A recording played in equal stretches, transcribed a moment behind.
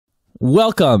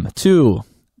Welcome to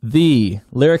the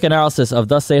lyric analysis of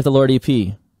Thus Saith the Lord EP.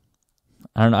 I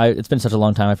don't know, it's been such a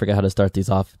long time, I forget how to start these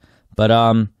off. But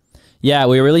yeah,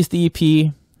 we released the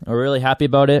EP. We're really happy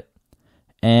about it.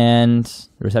 And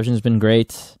the reception has been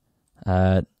great.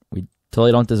 We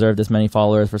totally don't deserve this many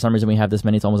followers. For some reason, we have this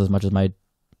many. It's almost as much as my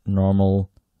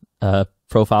normal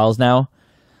profiles now.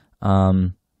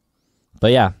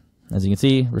 But yeah, as you can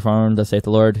see, Reformed Thus Saith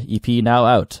the Lord EP now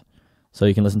out. So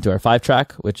you can listen to our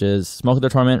 5-track, which is Smoke of Their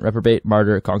Torment, Reprobate,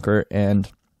 Martyr, Conquer, and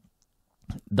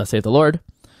Thus Saith the Lord.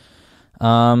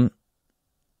 I'll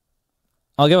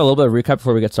give a little bit of recap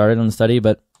before we get started on the study,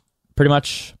 but pretty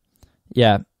much,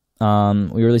 yeah,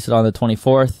 we released it on the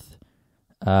 24th.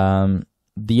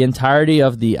 The entirety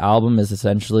of the album is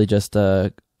essentially just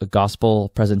a gospel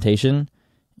presentation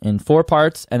in 4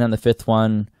 parts, and then the 5th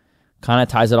one kind of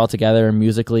ties it all together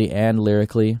musically and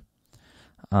lyrically.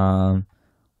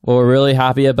 What we're really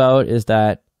happy about is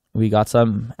that we got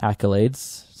some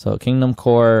accolades. So Kingdom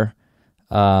Core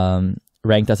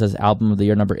ranked us as Album of the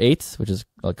Year number 8, which is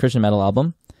a Christian metal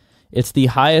album. It's the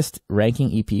highest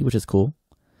ranking EP, which is cool.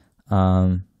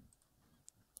 And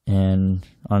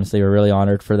honestly, we're really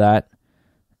honored for that.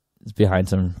 It's behind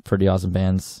some pretty awesome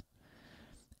bands.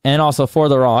 And also For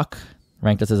the Rock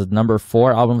ranked us as number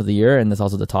 4 Album of the Year, and that's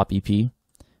also the top EP,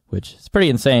 which is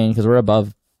pretty insane because we're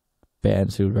above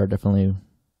bands who are definitely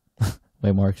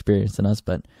way more experienced than us.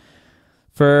 But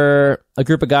for a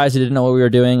group of guys who didn't know what we were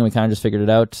doing, we kind of just figured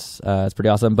it out. It's pretty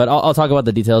awesome. But I'll talk about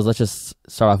the details. Let's just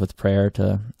start off with prayer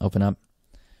to open up.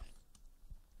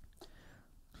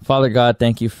 Father God,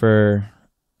 thank you for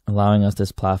allowing us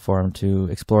this platform to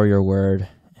explore your word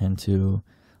and to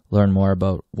learn more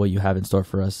about what you have in store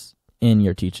for us in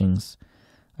your teachings.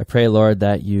 I pray, Lord,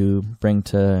 that you bring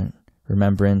to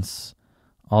remembrance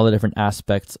all the different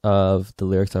aspects of the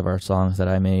lyrics of our songs, that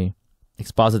I may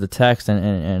exposit the text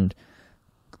and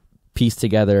piece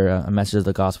together a message of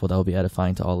the gospel that will be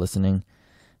edifying to all listening.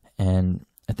 And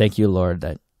I thank you, Lord,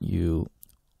 that you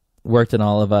worked in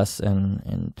all of us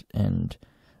and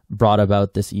brought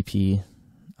about this EP.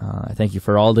 I thank you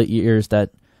for all the ears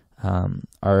that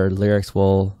our lyrics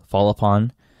will fall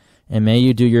upon. And may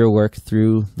you do your work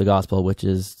through the gospel, which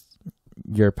is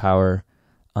your power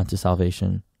unto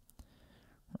salvation.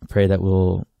 I pray that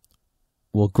we'll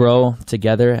grow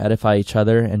together, edify each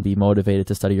other, and be motivated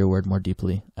to study your word more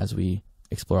deeply as we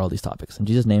explore all these topics. In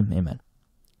Jesus' name, amen.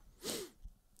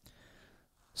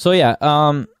 So yeah,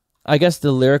 I guess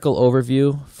the lyrical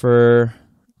overview for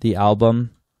the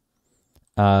album,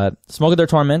 Smoke of Their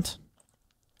Torment,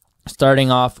 starting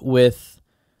off with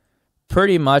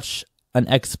pretty much an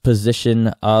exposition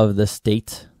of the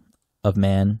state of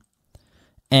man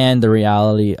and the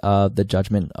reality of the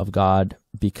judgment of God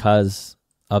because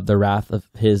of the wrath of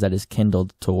his that is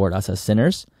kindled toward us as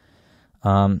sinners.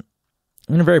 I'm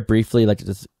going to very briefly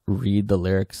just read the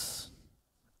lyrics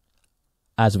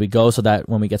as we go so that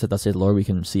when we get to Thus Saith the Lord, we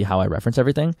can see how I reference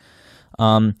everything.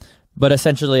 But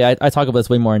essentially, I talk about this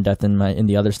way more in depth in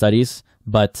the other studies,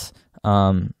 but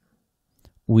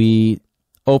we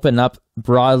open up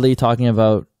broadly talking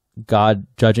about God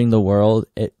judging the world.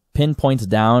 It pinpoints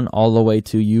down all the way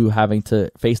to you having to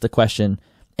face the question,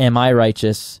 am I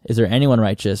righteous? Is there anyone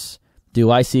righteous? Do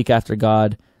I seek after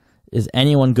God? Is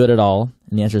anyone good at all?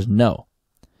 And the answer is no.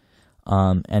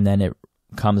 And then it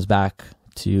comes back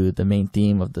to the main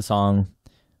theme of the song,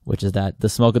 which is that the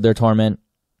smoke of their torment,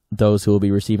 those who will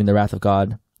be receiving the wrath of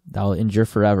God, that will endure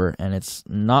forever. And it's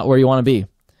not where you want to be.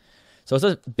 So it's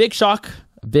a big shock,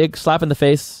 a big slap in the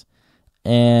face,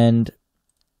 and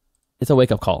it's a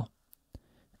wake-up call.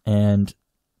 And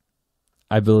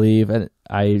I believe, and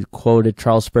I quoted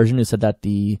Charles Spurgeon, who said that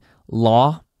the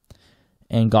law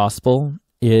and gospel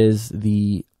is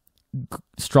the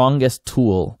strongest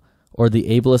tool or the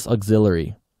ablest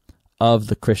auxiliary of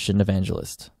the Christian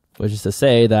evangelist, which is to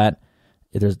say that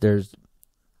there's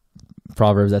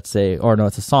proverbs that say, or no,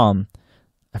 it's a psalm,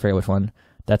 I forget which one,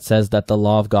 that says that the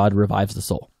law of God revives the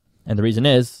soul. And the reason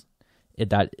is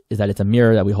that it's a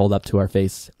mirror that we hold up to our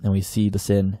face, and we see the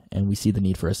sin and we see the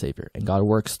need for a savior, and God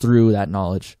works through that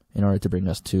knowledge in order to bring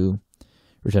us to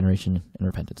regeneration and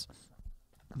repentance.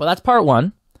 But that's part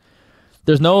 1.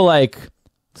 There's no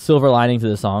silver lining to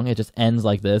the song. It just ends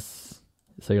like this.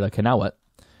 So you're like, okay, now what?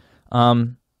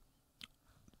 The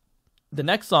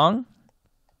next song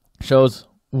shows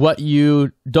what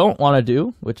you don't want to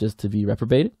do, which is to be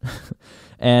reprobated.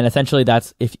 And essentially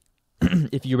that's if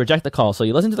you reject the call. So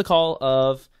you listen to the call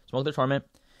of Smoke Their Torment,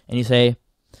 and you say,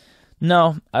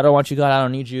 no, I don't want you, God. I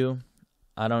don't need you.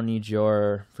 I don't need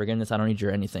your forgiveness. I don't need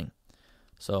your anything.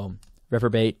 So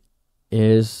reprobate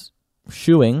is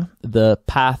shewing the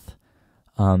path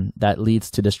that leads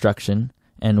to destruction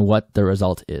and what the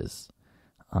result is.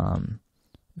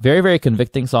 Very, very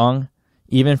convicting song.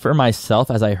 Even for myself,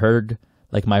 as I heard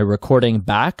like my recording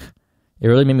back, it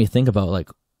really made me think about like,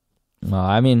 well,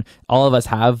 I mean, all of us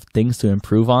have things to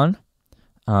improve on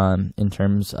in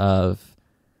terms of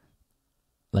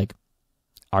like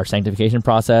our sanctification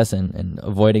process and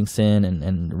avoiding sin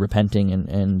and repenting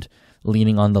and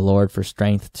leaning on the Lord for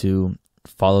strength to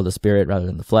follow the Spirit rather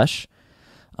than the flesh.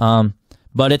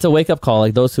 But it's a wake-up call.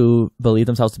 Like those who believe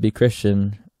themselves to be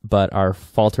Christian but are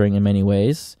faltering in many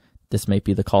ways, this might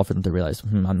be the call for them to realize,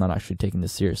 I'm not actually taking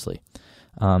this seriously.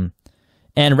 And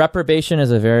reprobation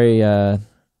is a very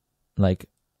like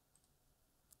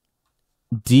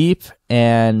deep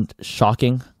and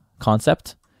shocking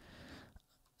concept.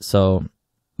 So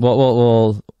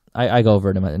I go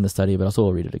over it in the study, but also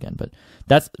we'll read it again. But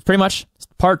that's pretty much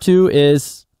part 2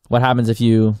 is what happens if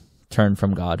you turn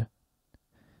from God.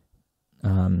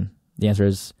 The answer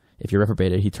is if you're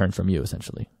reprobated, he turns from you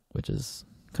essentially, which is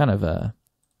kind of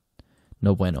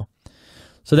no bueno.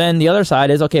 So then the other side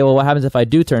is, okay, well, what happens if I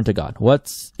do turn to God?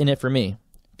 What's in it for me?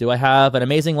 Do I have an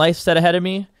amazing life set ahead of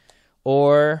me?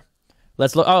 Or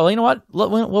let's look, you know what?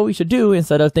 What we should do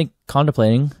instead of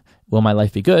contemplating, will my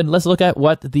life be good? Let's look at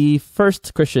what the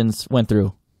first Christians went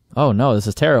through. Oh no, this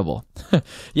is terrible.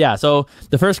 Yeah, so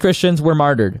the first Christians were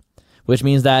martyred, which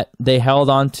means that they held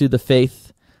on to the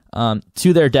faith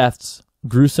to their deaths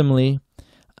gruesomely.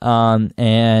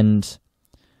 And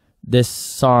this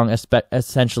song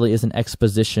essentially is an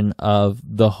exposition of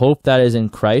the hope that is in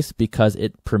Christ because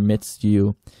it permits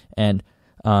you and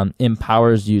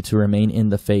empowers you to remain in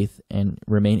the faith and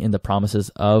remain in the promises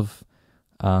of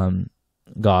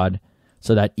God,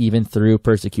 so that even through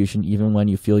persecution, even when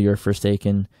you feel you're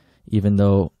forsaken, even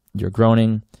though you're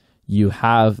groaning, you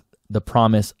have the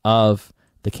promise of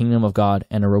the kingdom of God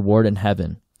and a reward in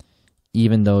heaven,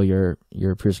 even though you're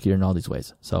persecuted in all these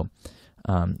ways. So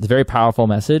it's a very powerful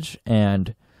message,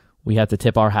 and we have to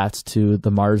tip our hats to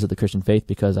the martyrs of the Christian faith,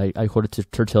 because I quoted to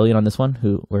Tertullian on this one,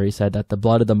 where he said that the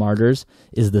blood of the martyrs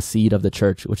is the seed of the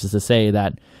church, which is to say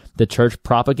that the church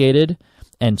propagated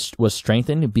and was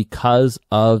strengthened because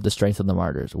of the strength of the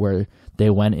martyrs, where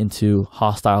they went into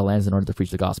hostile lands in order to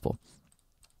preach the gospel.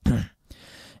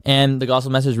 And the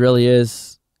gospel message really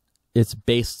it's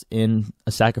based in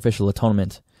a sacrificial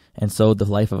atonement. And so the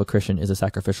life of a Christian is a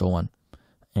sacrificial one.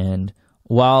 And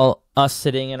while us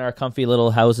sitting in our comfy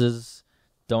little houses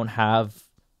don't have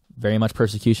very much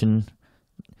persecution,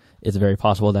 it's very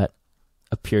possible that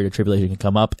a period of tribulation can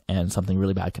come up and something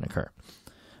really bad can occur.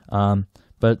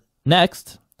 But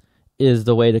next is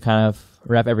the way to kind of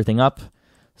wrap everything up.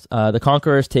 The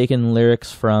Conqueror has taken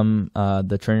lyrics from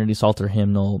the Trinity Psalter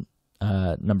hymnal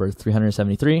number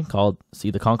 373 called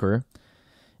See the Conqueror.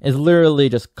 It's literally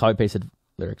just copy-pasted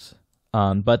lyrics.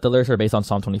 But the lyrics are based on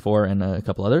Psalm 24 and a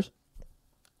couple others.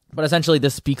 But essentially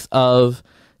this speaks of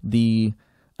the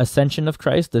ascension of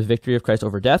Christ, the victory of Christ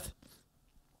over death,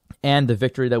 and the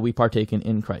victory that we partake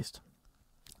in Christ.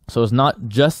 So it's not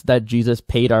just that Jesus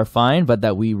paid our fine, but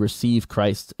that we receive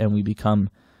Christ and we become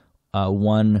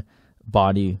one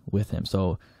body with him.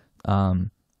 So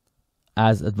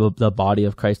as the body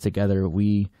of Christ together,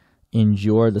 we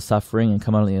endure the suffering and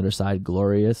come out on the other side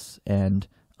glorious and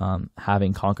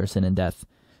having conquered sin and death.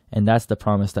 And that's the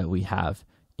promise that we have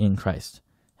in Christ.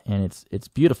 And it's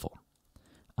beautiful.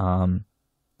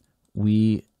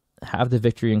 We have the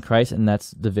victory in Christ, and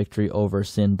that's the victory over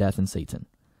sin, death, and Satan.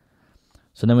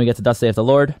 So then we get to Thus saith the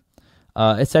Lord.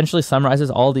 Essentially summarizes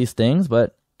all these things,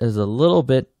 but there's a little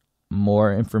bit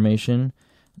more information.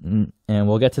 And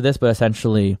we'll get to this, but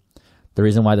essentially the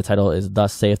reason why the title is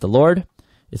Thus saith the Lord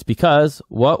is because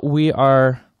what we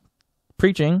are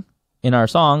preaching in our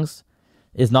songs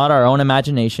is not our own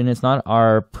imagination. It's not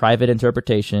our private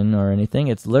interpretation or anything.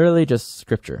 It's literally just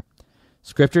Scripture.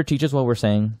 Scripture teaches what we're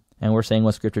saying, and we're saying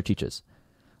what Scripture teaches.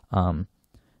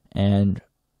 And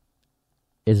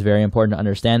it's very important to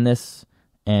understand this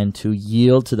and to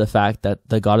yield to the fact that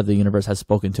the God of the universe has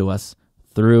spoken to us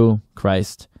through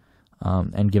Christ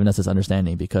and given us this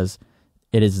understanding, because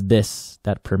it is this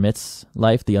that permits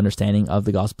life, the understanding of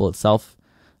the gospel itself.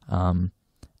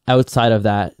 Outside of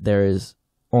that, there is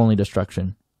only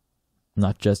destruction,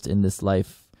 not just in this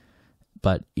life,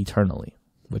 but eternally,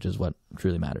 which is what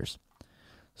truly matters.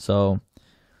 So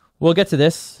we'll get to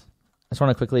this. I just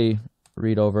want to quickly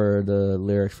read over the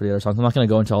lyrics for the other songs. I'm not going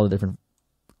to go into all the different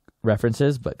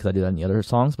references, but because I do that in the other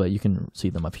songs, but you can see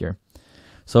them up here.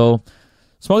 So,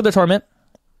 smoke of the torment.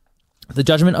 The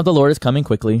judgment of the Lord is coming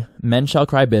quickly. Men shall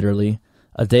cry bitterly.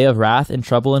 A day of wrath and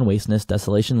trouble and wasteness,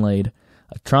 desolation laid.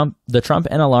 The trump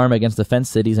and alarm against the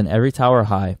fenced cities and every tower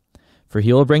high. For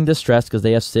he will bring distress, because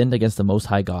they have sinned against the Most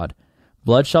High God.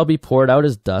 Blood shall be poured out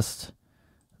as dust.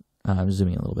 I'm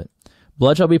zooming a little bit.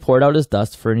 Blood shall be poured out as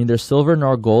dust, for neither silver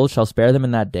nor gold shall spare them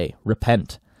in that day.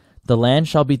 Repent. The land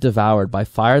shall be devoured. By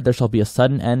fire there shall be a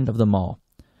sudden end of them all.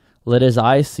 Let his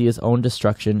eyes see his own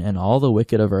destruction, and all the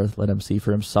wicked of earth let him see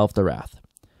for himself the wrath.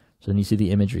 So then you see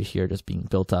the imagery here just being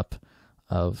built up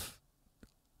of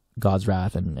God's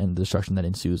wrath and the destruction that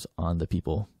ensues on the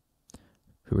people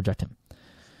who reject him.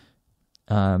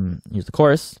 Here's the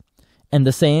chorus. And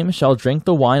the same shall drink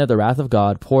the wine of the wrath of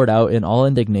God, poured out in all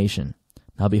indignation.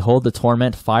 Now behold the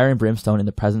torment, fire and brimstone in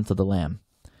the presence of the Lamb.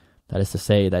 That is to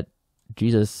say that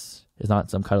Jesus is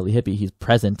not some cuddly hippie. He's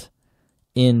present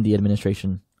in the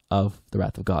administration of the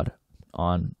wrath of God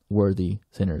on worthy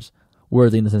sinners.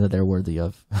 Worthy in the sense that they're worthy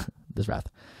of this wrath.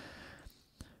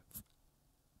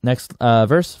 Next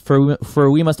verse.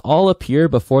 For we must all appear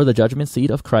before the judgment seat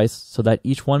of Christ, so that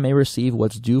each one may receive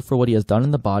what's due for what he has done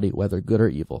in the body, whether good or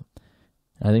evil.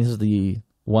 And I think this is the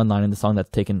one line in the song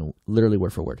that's taken literally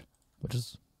word for word, which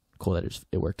is cool that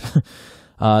it worked.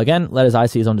 Again, let his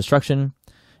eyes see his own destruction,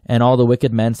 and all the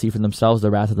wicked men see for themselves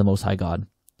the wrath of the Most High God.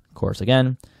 Chorus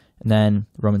again. And then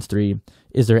Romans 3.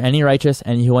 Is there any righteous,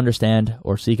 any who understand,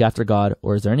 or seek after God,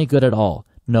 or is there any good at all?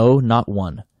 No, not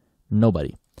one.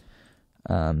 Nobody.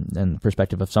 And the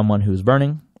perspective of someone who's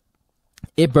burning.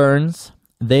 It burns.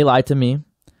 They lied to me.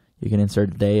 You can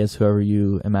insert they as whoever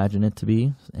you imagine it to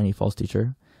be, any false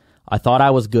teacher. I thought I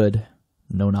was good.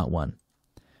 No, not one.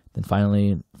 Then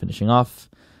finally, finishing off,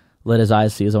 let his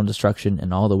eyes see his own destruction,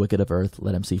 and all the wicked of earth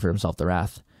let him see for himself the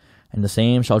wrath. And the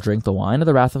same shall drink the wine of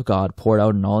the wrath of God, poured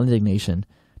out in all indignation.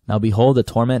 Now behold the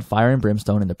torment, fire and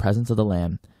brimstone in the presence of the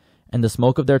Lamb. And the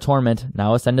smoke of their torment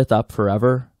now ascendeth up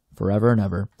forever, forever and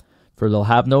ever. For they'll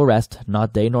have no rest,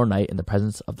 not day nor night, in the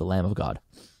presence of the Lamb of God.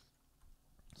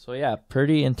 So yeah,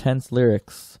 pretty intense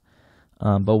lyrics.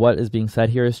 But what is being said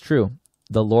here is true.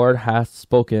 The Lord hath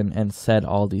spoken and said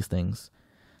all these things.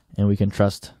 And we can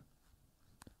trust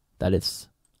that it's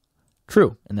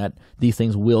true and that these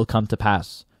things will come to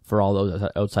pass for all those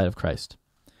outside of Christ.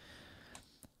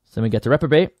 So then we get to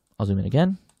reprobate. I'll zoom in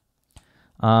again.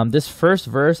 This first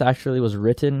verse actually was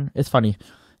written, it's funny,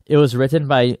 it was written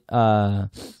by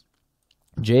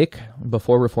Jake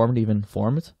before Reformed even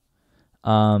formed.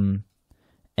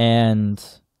 And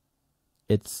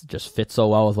it's just fits so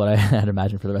well with what I had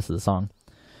imagined for the rest of the song.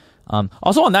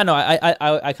 Also on that note,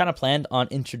 I kind of planned on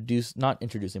not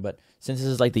introducing, but since this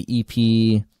is like the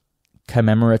EP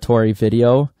commemoratory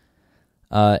video,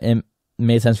 it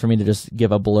made sense for me to just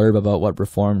give a blurb about what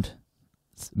Reformed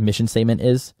mission statement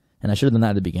is. And I should have done that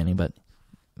at the beginning, but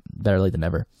better late than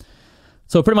never.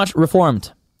 So pretty much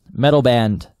Reformed, metal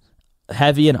band,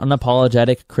 heavy and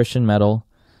unapologetic Christian metal.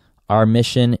 Our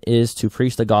mission is to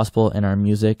preach the gospel in our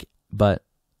music, but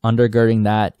undergirding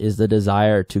that is the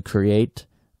desire to create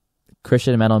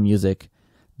Christian metal music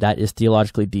that is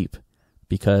theologically deep,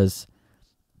 because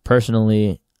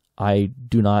personally, I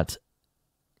do not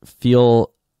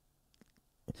feel,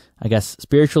 I guess,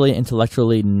 spiritually,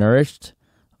 intellectually nourished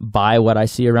by what I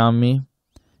see around me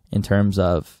in terms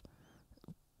of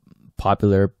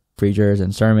popular preachers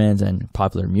and sermons and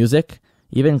popular music,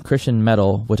 even Christian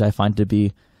metal, which I find to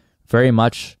be very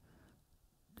much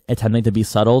attempting to be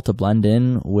subtle, to blend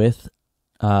in with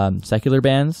secular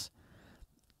bands.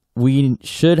 We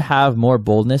should have more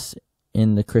boldness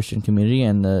in the Christian community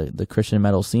and the Christian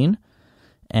metal scene.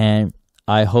 And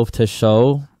I hope to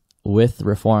show with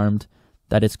Reformed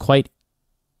that it's quite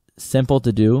simple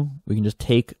to do. We can just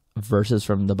take verses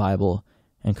from the Bible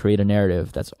and create a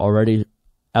narrative that's already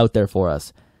out there for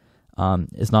us.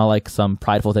 It's not like some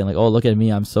prideful thing like, oh, look at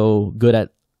me, I'm so good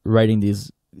at writing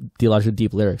these theologically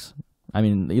deep lyrics. I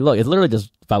mean, look, it's literally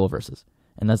just Bible verses.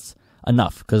 And that's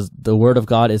enough, because the Word of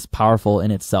God is powerful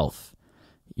in itself.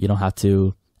 You don't have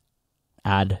to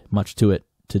add much to it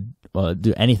to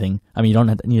do anything. I mean, you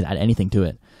don't need to add anything to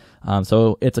it.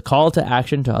 So it's a call to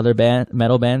action to other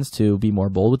metal bands to be more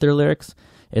bold with their lyrics.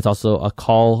 It's also a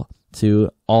call to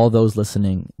all those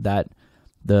listening that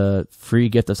the free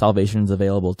gift of salvation is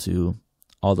available to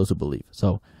all those who believe.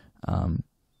 So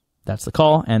that's the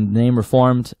call. And the name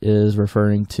Reformed is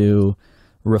referring to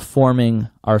reforming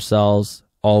ourselves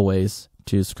always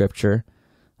to Scripture.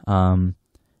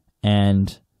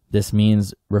 And this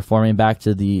means reforming back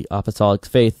to the apostolic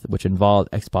faith, which involved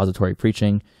expository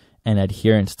preaching and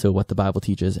adherence to what the Bible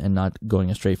teaches and not going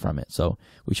astray from it. So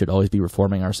we should always be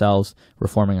reforming ourselves,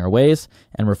 reforming our ways,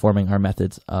 and reforming our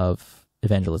methods of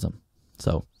evangelism.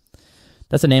 So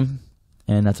that's the name,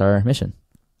 and that's our mission.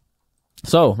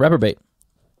 So, reprobate.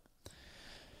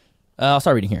 I'll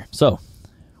start reading here. So,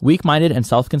 weak-minded and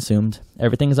self-consumed,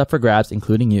 everything is up for grabs,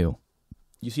 including you.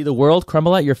 You see the world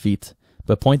crumble at your feet,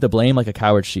 but point the blame like a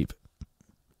coward sheep.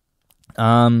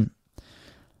 The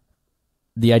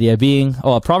idea being,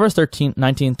 Proverbs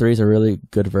 19:3 is a really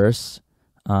good verse.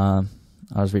 I'll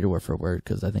just read it word for word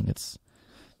because I think it's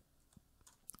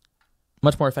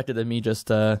much more effective than me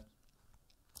just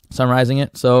summarizing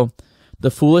it. So, the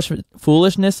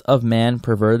foolishness of man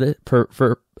perverteth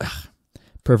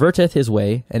his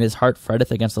way, and his heart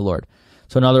fretteth against the Lord.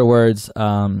 So in other words, the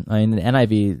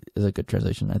NIV is a good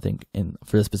translation, I think,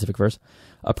 for this specific verse.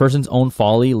 A person's own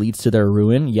folly leads to their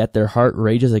ruin, yet their heart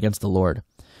rages against the Lord.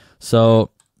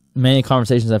 So many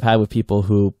conversations I've had with people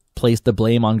who place the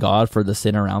blame on God for the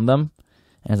sin around them.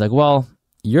 And it's like, well,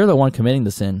 you're the one committing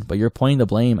the sin, but you're pointing the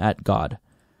blame at God.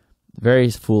 Very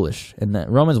foolish. And that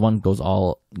Romans 1 goes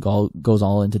all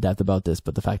into depth about this,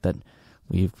 but the fact that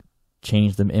we've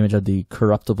changed the image of the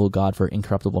corruptible God for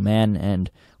incorruptible man, and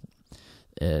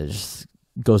it just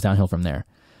goes downhill from there.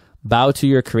 Bow to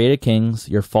your created kings.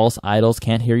 Your false idols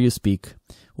can't hear you speak.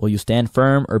 Will you stand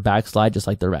firm or backslide just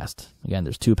like the rest? Again,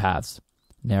 there's two paths,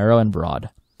 narrow and broad.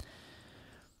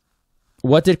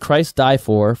 What did Christ die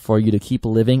for? For you to keep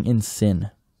living in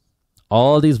sin.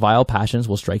 All of these vile passions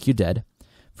will strike you dead.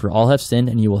 For all have sinned,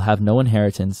 and you will have no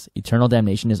inheritance. Eternal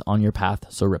damnation is on your path,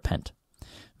 so repent.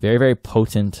 Very, very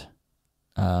potent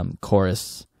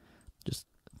chorus. Just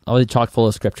always chock full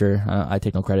of scripture. I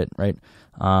take no credit, right?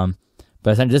 But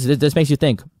this makes you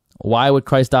think, why would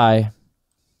Christ die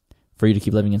for you to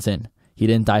keep living in sin? He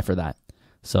didn't die for that.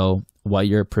 So while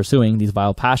you're pursuing these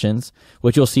vile passions,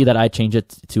 which you'll see that I change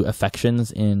it to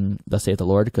affections in Thus Saith the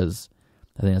Lord, because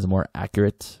I think that's a more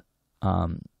accurate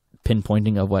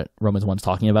pinpointing of what Romans 1's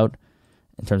talking about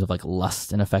in terms of like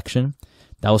lust and affection.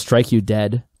 That will strike you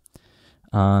dead.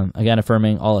 Again,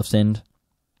 affirming all have sinned.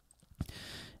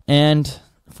 And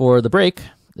for the break,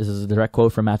 this is a direct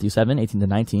quote from Matthew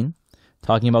 7:18-19,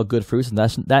 talking about good fruits.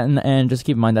 And just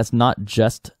keep in mind, that's not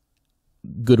just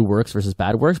good works versus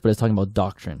bad works, but it's talking about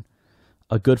doctrine.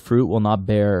 A good fruit will not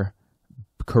bear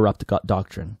corrupt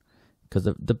doctrine, because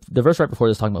the verse right before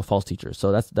this is talking about false teachers.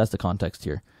 So that's the context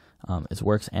here. It's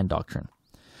works and doctrine.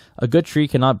 A good tree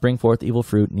cannot bring forth evil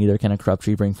fruit, neither can a corrupt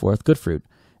tree bring forth good fruit.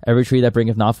 Every tree that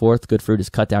bringeth not forth good fruit is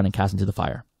cut down and cast into the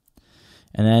fire.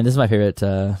 And then this is my favorite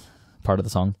part of the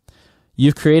song.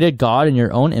 You've created God in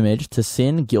your own image to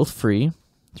sin guilt-free,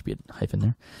 should be a hyphen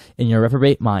there, in your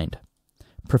reprobate mind.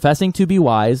 Professing to be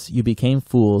wise, you became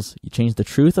fools. You changed the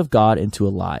truth of God into a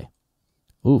lie.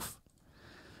 Oof.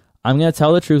 I'm going to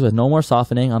tell the truth with no more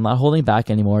softening. I'm not holding back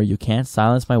anymore. You can't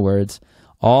silence my words.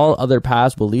 All other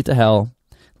paths will lead to hell.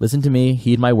 Listen to me.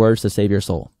 Heed my words to save your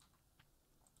soul.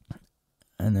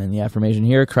 And then the affirmation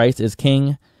here, Christ is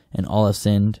king and all have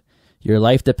sinned. Your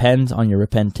life depends on your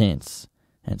repentance.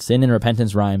 And sin and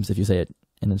repentance rhymes if you say it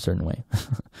in a certain way.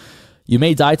 You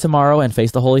may die tomorrow and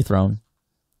face the holy throne.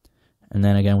 And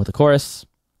then again with the chorus,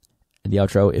 the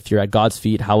outro, if you're at God's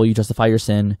feet, how will you justify your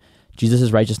sin?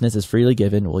 Jesus' righteousness is freely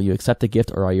given. Will you accept the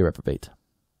gift, or are you reprobate?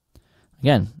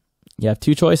 Again, you have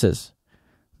two choices.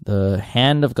 The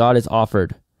hand of God is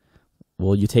offered.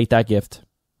 Will you take that gift,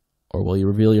 or will you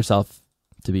reveal yourself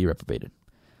to be reprobated?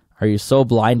 Are you so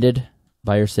blinded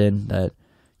by your sin that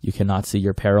you cannot see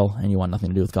your peril and you want nothing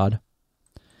to do with God?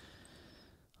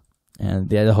 And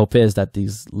the hope is that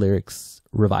these lyrics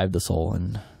revive the soul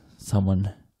and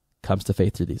someone comes to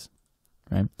faith through these,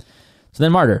 right? So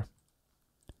then Martyr.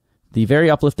 The very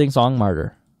uplifting song,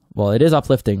 Martyr. Well, it is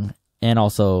uplifting and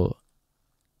also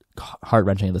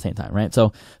heart-wrenching at the same time, right?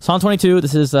 So Psalm 22,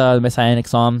 this is the Messianic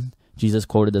Psalm. Jesus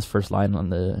quoted this first line on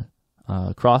the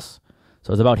cross.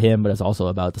 So it's about him, but it's also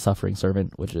about the suffering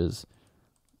servant, which is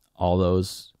all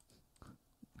those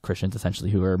Christians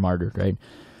essentially who are martyred, right?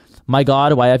 My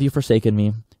God, why have you forsaken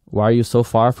me? Why are you so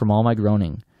far from all my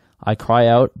groaning? I cry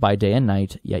out by day and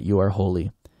night, yet you are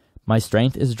holy. My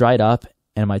strength is dried up,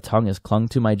 and my tongue is clung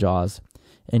to my jaws.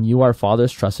 And you, our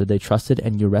fathers, trusted. They trusted,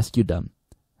 and you rescued them.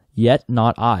 Yet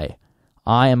not I.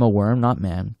 I am a worm, not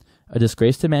man, a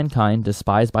disgrace to mankind,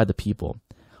 despised by the people.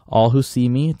 All who see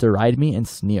me deride me and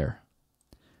sneer.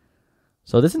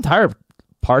 So this entire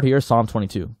part here is Psalm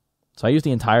 22. So I use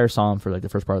the entire psalm for like the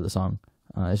first part of the song.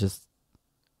 It's just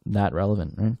that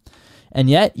relevant, right? And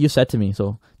yet you said to me,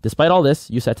 so despite all this,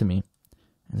 you said to me,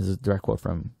 and this is a direct quote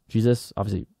from Jesus,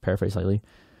 obviously paraphrased slightly,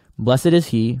 blessed is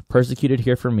he, persecuted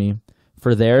here for me,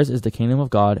 for theirs is the kingdom of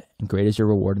God, and great is your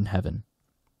reward in heaven.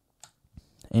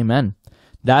 Amen.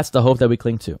 That's the hope that we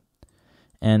cling to.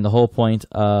 And the whole point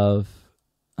of,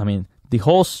 the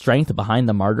whole strength behind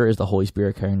the martyr is the Holy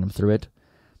Spirit carrying them through it.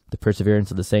 The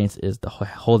perseverance of the saints is the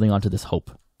holding on to this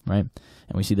hope, right?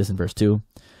 And we see this in verse 2.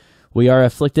 We are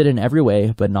afflicted in every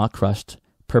way, but not crushed,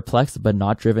 perplexed, but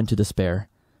not driven to despair,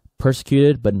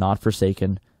 persecuted but not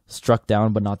forsaken, struck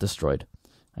down but not destroyed.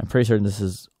 I'm pretty certain this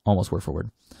is almost word for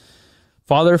word.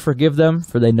 Father, forgive them,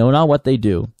 for they know not what they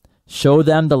do. Show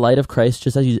them the light of Christ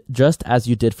just as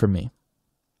you did for me.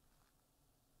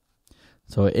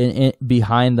 So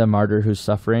behind the martyr who's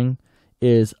suffering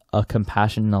is a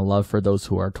compassion and a love for those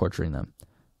who are torturing them,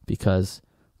 because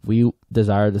we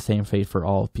desire the same fate for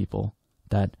all people,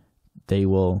 that they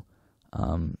will,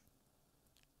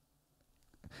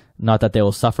 not that they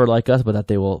will suffer like us, but that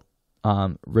they will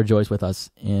rejoice with us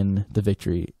in the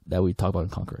victory that we talk about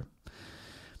and conquer.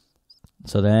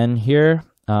 So then here,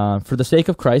 for the sake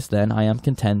of Christ, then I am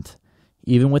content,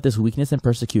 even with this weakness and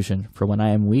persecution, for when I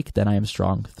am weak, then I am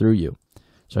strong through you.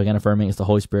 So again, affirming it's the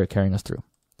Holy Spirit carrying us through.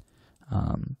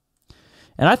 And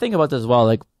I think about this as well,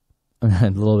 like a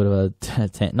little bit of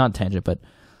a, not tangent, but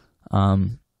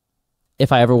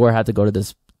if I ever had to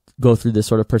go through this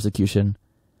sort of persecution,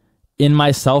 in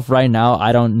myself right now,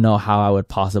 I don't know how I would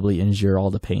possibly endure all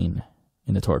the pain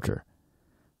in the torture.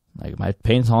 Like, my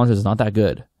pain tolerance is not that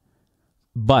good.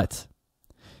 But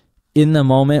in the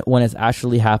moment when it's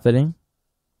actually happening,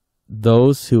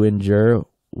 those who endure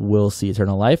will see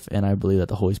eternal life, and I believe that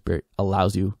the Holy Spirit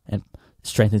allows you and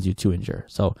strengthens you to endure.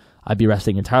 So I'd be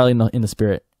resting entirely in the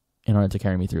Spirit in order to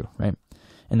carry me through, right?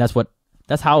 And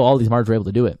that's how all these martyrs were able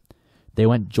to do it. They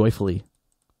went joyfully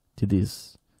to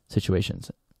these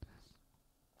situations.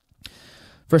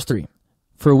 Verse 3,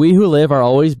 for we who live are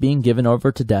always being given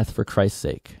over to death for Christ's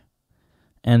sake.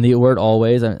 And the word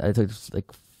always, I took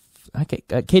like, okay,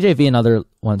 KJV and other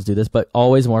ones do this, but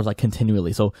always more like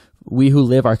continually. So we who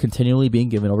live are continually being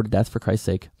given over to death for Christ's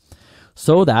sake,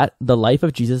 so that the life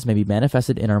of Jesus may be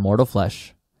manifested in our mortal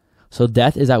flesh. So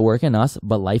death is at work in us,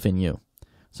 but life in you.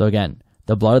 So again,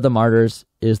 the blood of the martyrs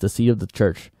is the seed of the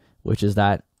church, which is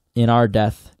that in our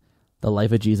death, the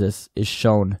life of Jesus is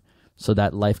shown so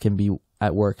that life can be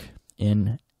at work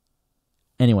in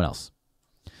anyone else.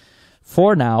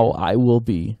 For now I will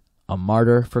be a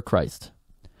martyr for Christ,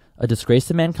 a disgrace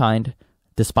to mankind,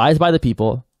 despised by the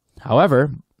people.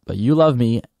 However, but you love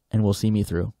me and will see me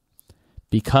through,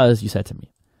 because you said to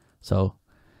me. So,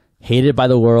 hated by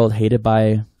the world, hated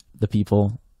by the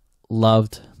people,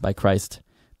 loved by Christ.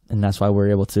 And that's why we're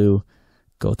able to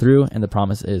go through. And the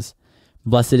promise is,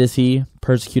 blessed is he,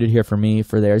 persecuted here for me,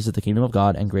 for theirs is the kingdom of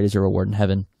God, and great is your reward in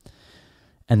heaven.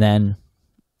 And then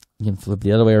you can flip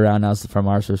the other way around now from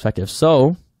our perspective.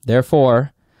 So,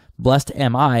 therefore, blessed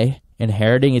am I,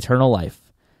 inheriting eternal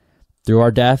life, through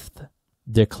our death,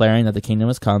 declaring that the kingdom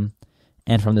has come,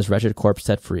 and from this wretched corpse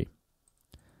set free.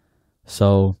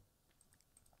 So,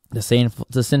 the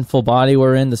sinful body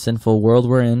we're in, the sinful world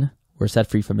we're in, we're set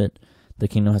free from it. The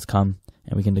kingdom has come,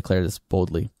 and we can declare this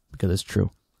boldly, because it's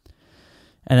true.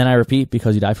 And then I repeat,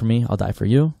 because you died for me, I'll die for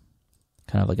you.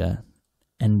 Kind of like a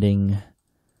ending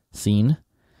scene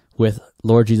with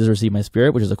Lord Jesus receive my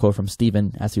spirit, which is a quote from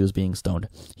Stephen as he was being stoned.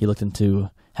 He looked into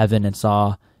heaven and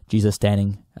saw Jesus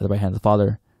standing at the right hand of the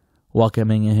Father,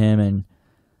 welcoming him and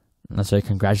not necessarily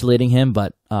congratulating him,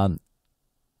 but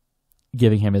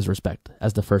giving him his respect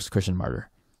as the first Christian martyr,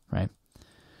 right?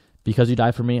 Because you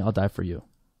died for me, I'll die for you.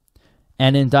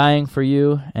 And in dying for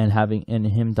you and in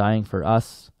him dying for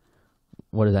us,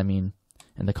 what does that mean?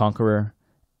 And the Conqueror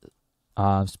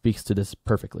speaks to this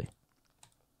perfectly.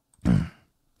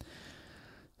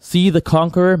 See the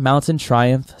Conqueror mounts in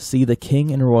triumph, see the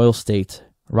King in royal state,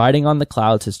 riding on the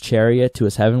clouds his chariot to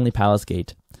his heavenly palace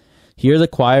gate. Hear the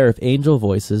choir of angel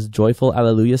voices joyful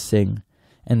alleluias sing,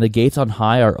 and the gates on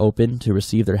high are open to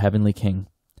receive their heavenly King.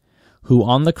 Who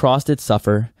on the cross did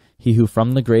suffer, he who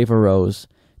from the grave arose,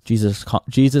 Jesus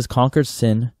conquered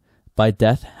sin, by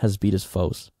death has beat his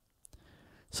foes.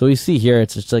 So we see here,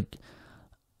 it's just like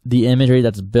the imagery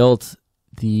that's built,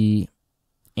 the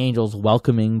angels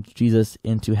welcoming Jesus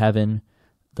into heaven,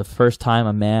 the first time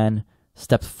a man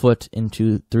steps foot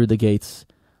through the gates.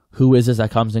 Who is this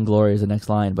that comes in glory is the next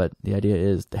line, but the idea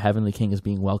is the heavenly King is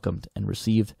being welcomed and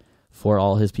received for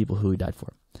all his people who he died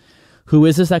for. Who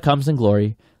is this that comes in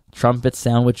glory? Trumpets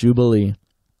sound with jubilee.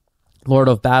 Lord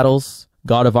of battles,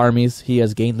 God of armies, he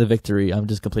has gained the victory. I'm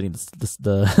just completing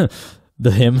the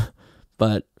hymn,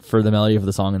 but for the melody of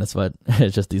the song, and that's what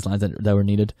it's just these lines that were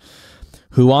needed.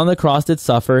 Who on the cross did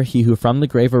suffer, he who from the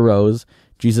grave arose.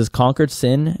 Jesus conquered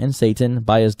sin and Satan,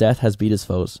 by his death has beat his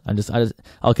foes.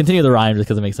 I'll continue the rhyme just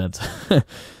because it makes sense.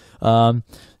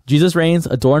 Jesus reigns,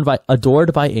 adored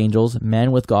by angels,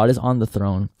 man with God is on the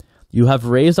throne. You have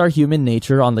raised our human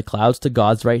nature on the clouds to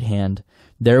God's right hand.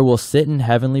 There will sit in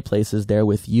heavenly places, there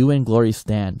with you in glory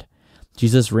stand.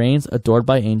 Jesus reigns, adored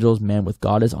by angels, man with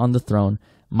God is on the throne.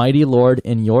 Mighty Lord,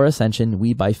 in your ascension,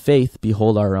 we by faith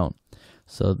behold our own.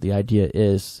 So the idea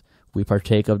is, we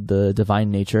partake of the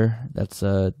divine nature. That's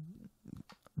a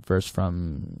verse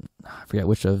from, I forget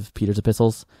which of Peter's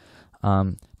epistles,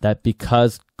 that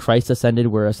because Christ ascended,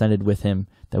 we're ascended with him,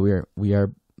 that we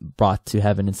are brought to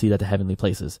heaven and seated at the heavenly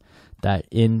places, that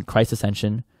in Christ's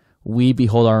ascension, we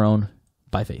behold our own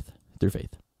by faith, through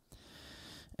faith.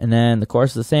 And then the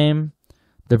chorus is the same.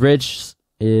 The bridge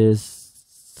is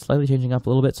slightly changing up a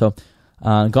little bit. So,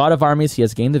 God of armies, he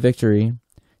has gained the victory.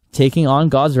 Taking on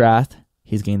God's wrath,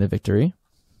 he's gained the victory.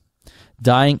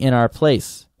 Dying in our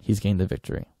place, he's gained the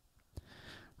victory.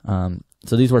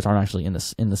 So these words aren't actually in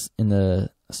the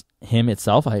hymn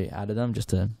itself. I added them just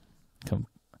to come.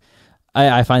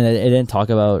 I find that it didn't talk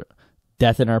about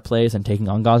death in our place and taking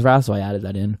on God's wrath, so I added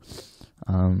that in.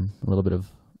 A little bit of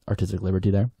artistic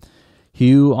liberty there.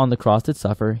 He who on the cross did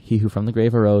suffer, he who from the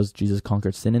grave arose, Jesus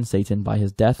conquered sin and Satan. By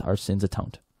his death, our sins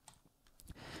atoned.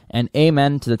 And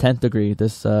amen to the 10th degree.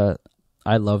 This, I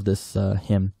love this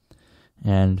hymn.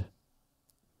 And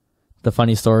the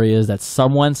funny story is that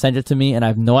someone sent it to me, and I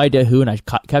have no idea who, and I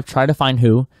kept trying to find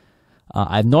who.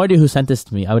 I have no idea who sent this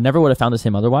to me. I would have found this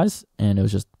hymn otherwise, and it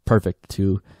was just perfect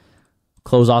to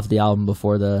close off the album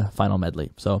before the final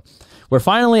medley. So we're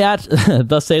finally at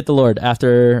Thus Saith the Lord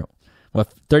after,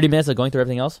 30 minutes of going through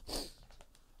everything else?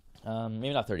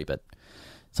 Maybe not 30, but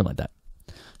something like that.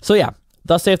 So yeah,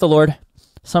 Thus Saith the Lord,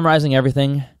 summarizing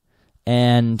everything,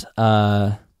 and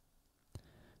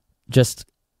just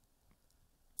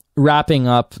wrapping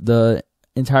up the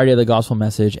entirety of the gospel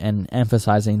message and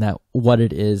emphasizing that what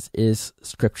it is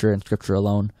Scripture and Scripture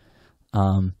alone.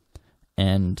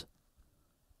 And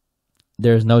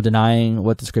there's no denying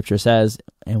what the Scripture says,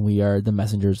 and we are the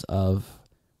messengers of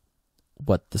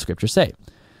what the Scriptures say.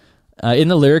 In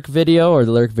the lyric video or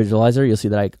the lyric visualizer, you'll see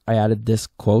that I added this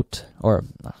quote, or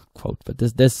not quote, but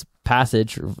this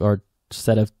passage or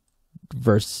set of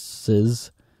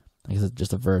verses. I guess it's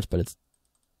just a verse, but it's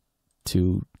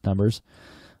 2 numbers,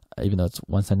 even though it's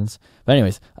 1 sentence. But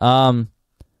anyways, and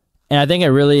I think it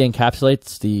really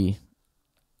encapsulates the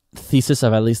thesis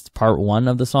of at least part 1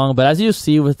 of the song. But as you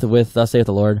see with Thus Saith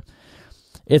the Lord,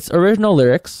 it's original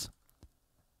lyrics,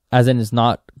 as in it's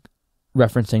not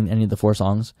referencing any of the 4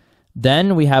 songs.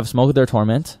 Then we have Smoke of Their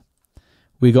Torment.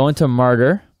 We go into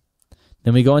Martyr.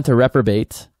 Then we go into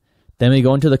Reprobate. Then we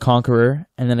go into The Conqueror.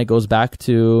 And then it goes back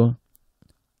to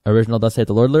original Thus Saith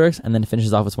the Lord lyrics, and then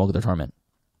finishes off with Smoke of Their Torment.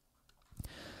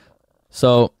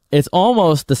 So it's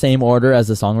almost the same order as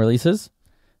the song releases.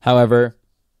 However,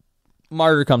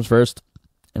 Martyr comes first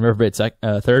and Reprobate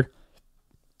third.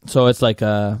 So it's like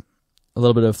a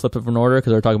little bit of flip of an order,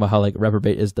 because we're talking about how like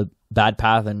Reprobate is the bad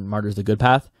path and Martyr is the good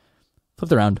path.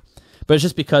 Flipped around. But it's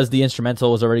just because the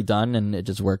instrumental was already done and it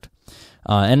just worked.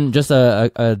 And just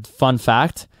a fun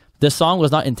fact, this song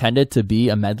was not intended to be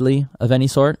a medley of any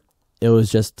sort. It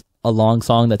was just a long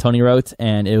song that Tony wrote,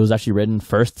 and it was actually written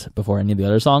first before any of the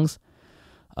other songs.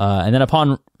 And then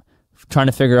upon trying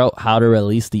to figure out how to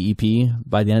release the EP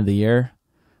by the end of the year,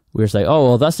 we were just like, oh,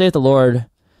 well, Thus Saith the Lord,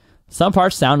 some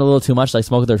parts sound a little too much like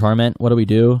Smoke of Their Torment. What do we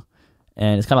do?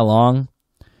 And it's kind of long.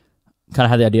 Kind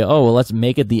of had the idea, oh, well, let's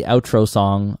make it the outro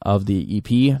song of the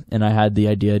EP. And I had the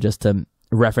idea just to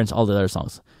reference all the other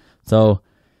songs. So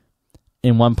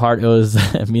in one part, it was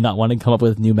me not wanting to come up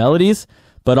with new melodies,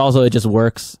 but also it just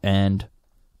works, and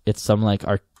it's some like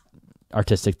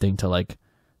artistic thing to like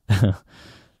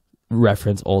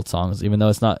reference old songs, even though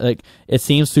it's not like, it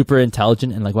seems super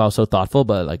intelligent and like, wow, so thoughtful,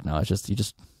 but like, no, it's just, you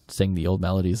just sing the old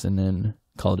melodies and then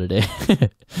call it a day.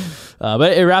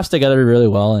 But it wraps together really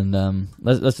well, and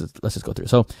let's just go through.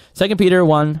 So 2 Peter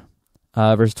 1,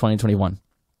 verse 20-21.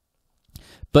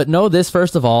 But know this,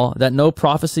 first of all, that no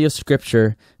prophecy of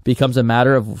Scripture becomes a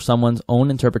matter of someone's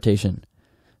own interpretation.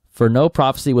 For no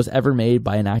prophecy was ever made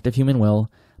by an act of human will,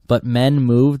 but men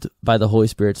moved by the Holy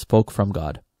Spirit spoke from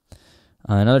God.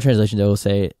 Another translation that will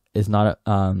say is not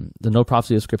the no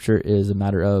prophecy of Scripture is a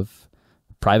matter of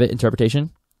private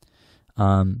interpretation.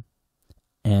 And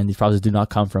these prophecies do not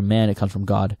come from man, it comes from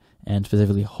God, and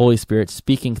specifically Holy Spirit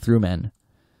speaking through men.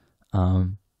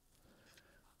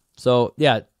 So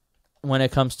yeah, when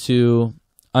it comes to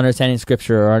understanding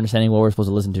Scripture or understanding what we're supposed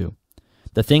to listen to,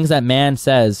 the things that man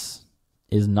says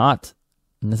is not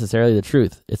necessarily the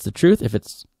truth. It's the truth if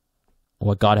it's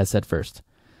what God has said first.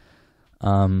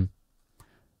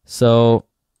 So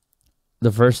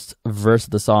the first verse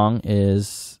of the song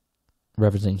is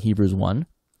referencing Hebrews 1,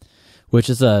 which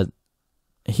is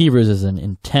Hebrews is an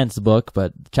intense book,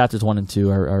 but chapters 1 and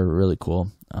 2 are really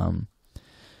cool. I'll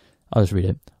just read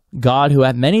it. God, who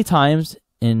at many times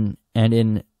in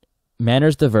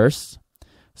manners diverse,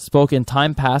 spoke in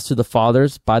time past to the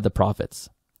fathers by the prophets.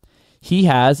 He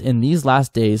has, in these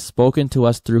last days, spoken to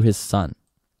us through his Son,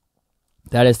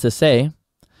 That is to say,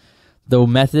 the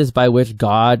methods by which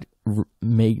God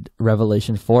made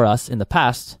revelation for us in the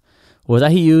past was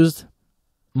that he used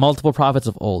multiple prophets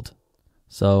of old.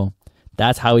 So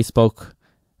that's how he spoke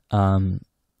to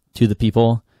the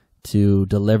people to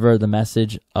deliver the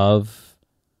message of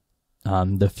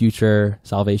the future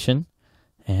salvation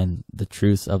and the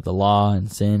truth of the law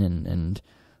and sin and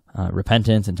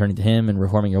repentance and turning to him and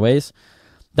reforming your ways.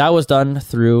 That was done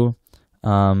through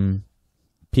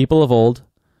people of old,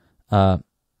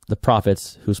 the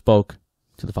prophets who spoke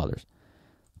to the fathers.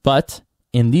 But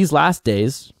in these last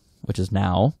days, which is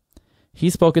now,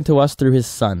 he's spoken to us through his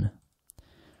Son.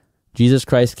 Jesus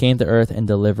Christ came to earth and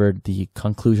delivered the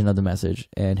conclusion of the message,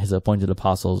 and his appointed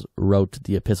apostles wrote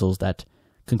the epistles that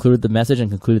concluded the message and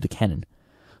concluded the canon.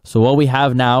 So what we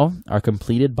have now, our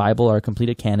completed Bible, our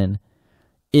completed canon,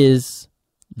 is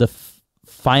the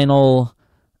final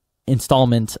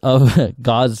installment of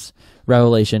God's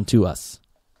revelation to us.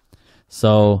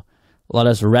 So let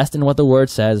us rest in what the word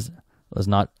says. Let's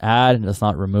not add, let's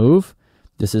not remove.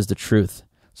 This is the truth.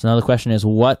 So now the question is,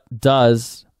 what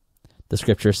does the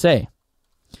scripture say?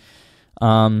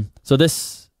 So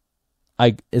this,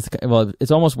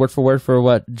 it's almost word for word for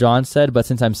what John said, but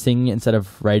since I'm singing it instead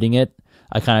of writing it,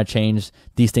 I kind of changed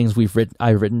these things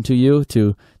I've written to you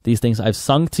to these things I've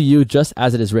sung to you just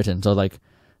as it is written. So like,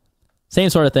 same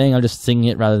sort of thing. I'm just singing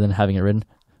it rather than having it written,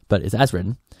 but it's as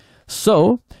written.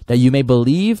 So that you may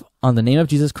believe on the name of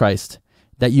Jesus Christ,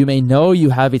 that you may know you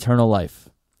have eternal life.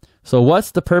 So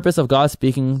what's the purpose of God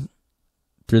speaking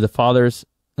through the fathers,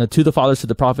 to the fathers, to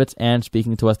the prophets, and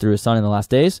speaking to us through his Son in the last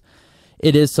days?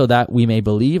 It is so that we may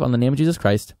believe on the name of Jesus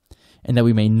Christ, and that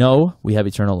we may know we have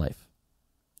eternal life.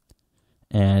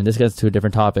 And this gets to a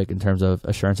different topic in terms of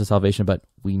assurance of salvation, but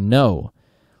we know.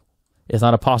 It's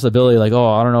not a possibility like, oh,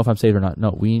 I don't know if I'm saved or not.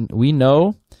 No, we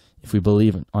know if we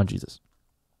believe on Jesus.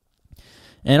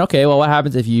 And okay, well, what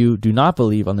happens if you do not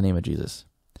believe on the name of Jesus?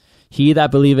 He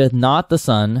that believeth not the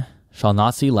Son shall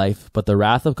not see life, but the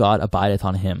wrath of God abideth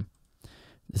on him.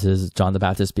 This is John the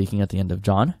Baptist speaking at the end of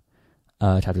John,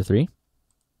 chapter 3.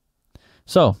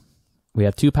 So, we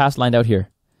have two paths lined out here.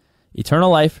 Eternal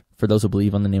life for those who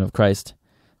believe on the name of Christ.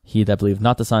 He that believeth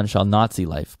not the Son shall not see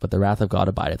life, but the wrath of God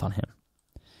abideth on him.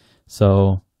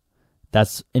 So,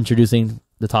 that's introducing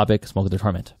the topic, smoke of the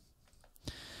torment.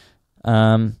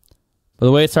 But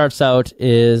the way it starts out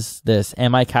is this: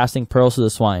 am I casting pearls to the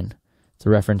swine? It's a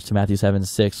reference to Matthew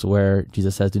 7:6, where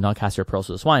Jesus says, do not cast your pearls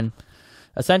to the swine.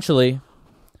 Essentially,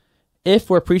 if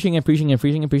we're preaching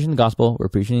the gospel, we're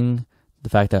preaching the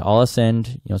fact that all have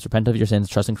sinned, repent of your sins,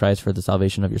 trust in Christ for the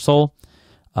salvation of your soul.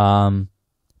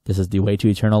 This is the way to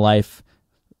eternal life.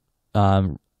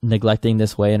 Neglecting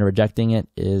this way and rejecting it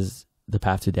is the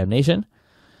path to damnation.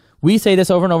 We say this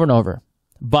over and over and over.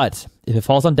 But if it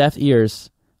falls on deaf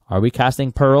ears, are we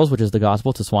casting pearls, which is the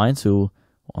gospel, to swines who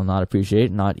will not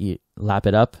appreciate, not eat, lap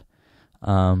it up?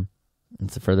 And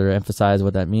to further emphasize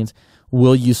what that means,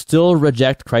 will you still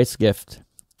reject Christ's gift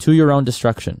to your own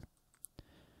destruction?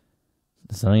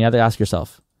 That's something you have to ask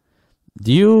yourself.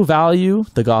 Do you value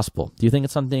the gospel? Do you think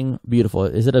it's something beautiful?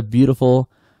 Is it a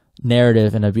beautiful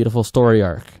narrative and a beautiful story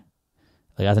arc?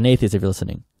 Like, as an atheist, if you're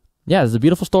listening, yeah, it's a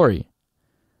beautiful story.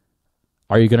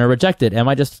 Are you going to reject it? Am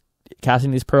I just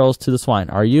casting these pearls to the swine?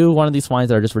 Are you one of these swines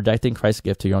that are just rejecting Christ's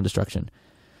gift to your own destruction?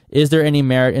 Is there any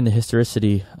merit in the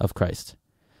historicity of Christ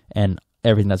and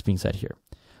everything that's being said here?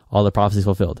 All the prophecies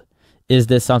fulfilled. Is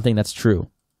this something that's true?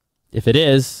 If it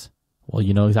is, well,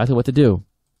 you know exactly what to do.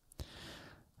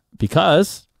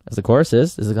 Because, as the chorus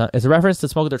is, it's a reference to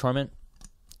Smoke of Their Torment.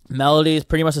 Melody is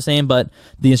pretty much the same, but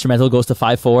the instrumental goes to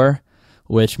 5/4,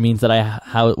 which means that I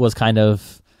was kind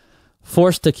of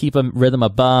forced to keep a rhythm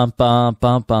of bum, bum,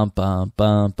 bum, bum, bum,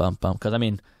 bum, bum, bum. Because,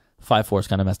 5/4 is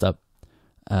kind of messed up.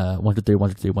 1, 2, 3, 1,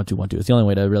 2, 3, 1, 2, 1, 2. It's the only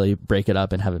way to really break it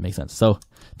up and have it make sense. So,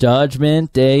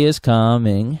 Judgment Day is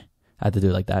coming. I had to do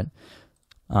it like that.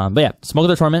 But yeah, Smoke of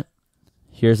the Torment.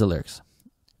 Here's the lyrics.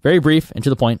 Very brief and to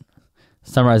the point,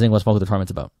 summarizing what Smoke of the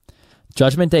Torment's about.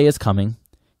 Judgment Day is coming.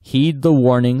 Heed the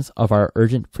warnings of our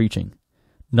urgent preaching.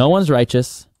 No one's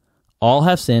righteous. All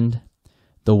have sinned.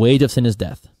 The wage of sin is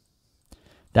death.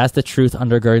 That's the truth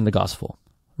undergirding the gospel.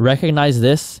 Recognize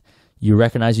this. You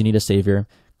recognize you need a Savior.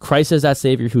 Christ is that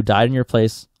Savior who died in your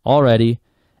place already.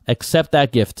 Accept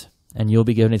that gift, and you'll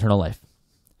be given eternal life.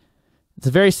 It's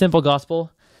a very simple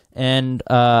gospel, and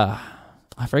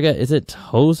I forget, is it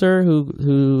Tozer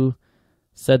who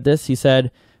said this? He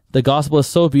said, the gospel is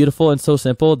so beautiful and so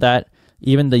simple that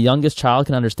even the youngest child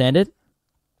can understand it,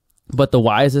 but the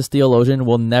wisest theologian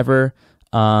will never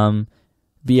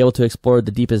be able to explore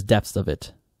the deepest depths of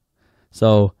it.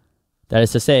 So that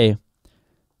is to say,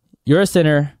 you're a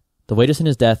sinner, The wages of sin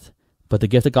is death, but the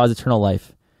gift of God is eternal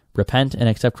life. Repent and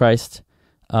accept Christ's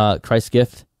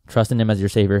gift. Trust in him as your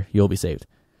Savior. You'll be saved.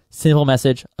 Simple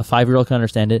message. A 5-year-old can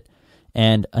understand it,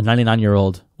 and a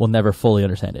 99-year-old will never fully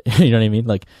understand it. You know what I mean?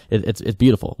 Like, it's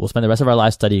beautiful. We'll spend the rest of our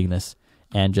lives studying this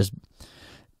and just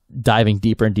diving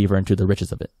deeper and deeper into the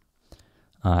riches of it.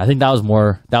 I think that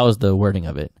was the wording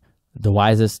of it. The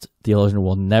wisest theologian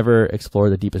will never explore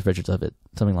the deepest riches of it.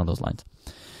 Something along those lines.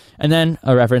 And then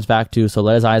a reference back to, so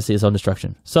let his eyes see his own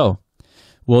destruction. So,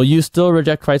 will you still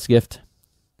reject Christ's gift?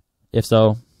 If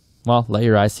so, well, let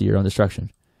your eyes see your own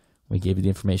destruction. We gave you the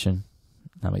information.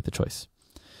 Now make the choice.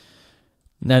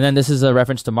 And then this is a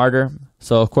reference to martyr.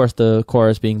 So, of course, the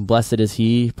chorus being, blessed is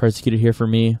he, persecuted here for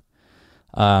me.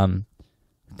 Kind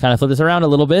of flip this around a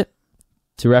little bit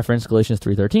to reference Galatians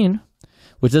 3:13,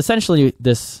 which is essentially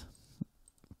this,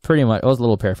 pretty much, it was a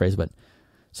little paraphrase, but,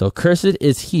 so cursed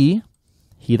is he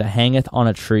that hangeth on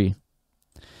a tree.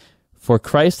 For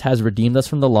Christ has redeemed us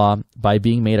from the law by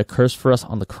being made a curse for us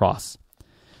on the cross.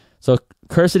 So,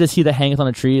 cursed is he that hangeth on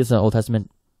a tree is an Old Testament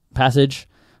passage,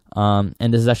 and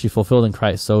this is actually fulfilled in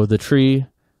Christ. So, the tree,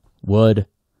 wood,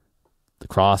 the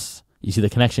cross, you see the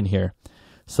connection here.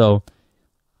 So,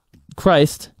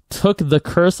 Christ took the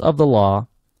curse of the law,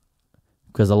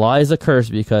 because the law is a curse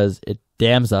because it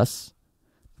damns us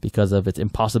because of its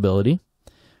impossibility.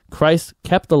 Christ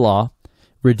kept the law,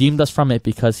 redeemed us from it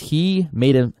because he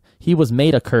was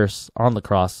made a curse on the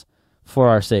cross for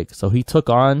our sake. So he took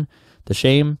on the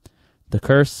shame, the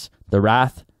curse, the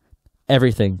wrath,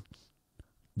 everything,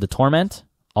 the torment,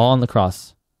 all on the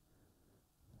cross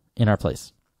in our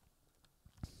place.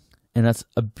 And that's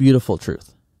a beautiful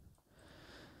truth.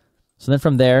 So then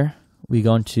from there, we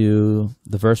go into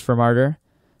the verse for martyr.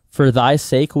 For thy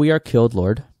sake we are killed,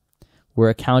 Lord. We're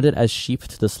accounted as sheep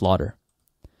to the slaughter.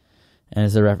 And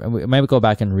as a we might go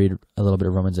back and read a little bit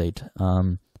of Romans 8.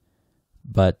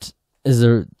 But this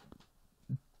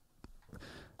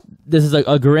is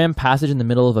a grim passage in the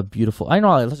middle of a beautiful... I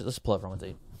know, let's pull up Romans 8.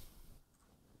 I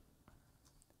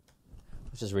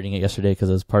was just reading it yesterday because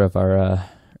it was part of our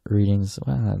readings.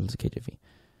 Well, it's a KJV.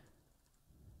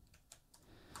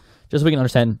 Just so we can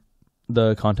understand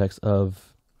the context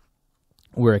of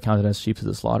we're accounted as sheep to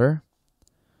the slaughter.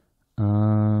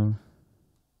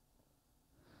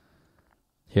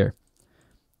 Here.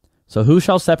 So who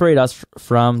shall separate us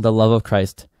from the love of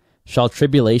Christ? Shall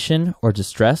tribulation or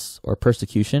distress or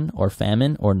persecution or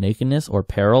famine or nakedness or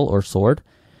peril or sword?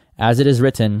 As it is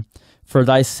written, for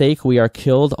thy sake we are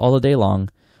killed all the day long.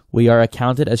 We are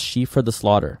accounted as sheep for the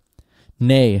slaughter.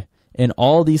 Nay, in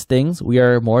all these things we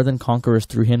are more than conquerors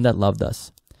through him that loved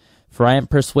us. For I am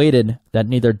persuaded that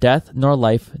neither death nor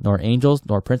life, nor angels,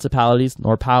 nor principalities,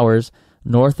 nor powers,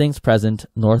 nor things present,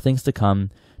 nor things to come,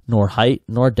 nor height,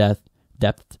 nor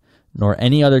depth, nor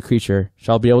any other creature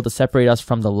shall be able to separate us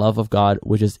from the love of God,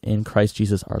 which is in Christ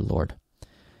Jesus our Lord.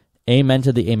 Amen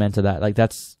to the amen to that. Like,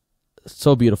 that's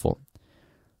so beautiful.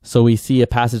 So we see a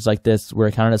passage like this, we're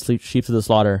accounted as sheep to the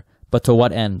slaughter, but to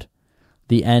what end?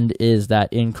 The end is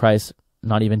that in Christ,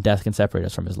 not even death can separate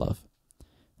us from his love.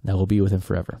 That will be with him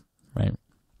forever, right?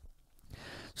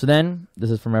 So then,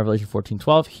 this is from Revelation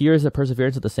 14:12. Here is the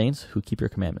perseverance of the saints who keep your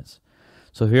commandments.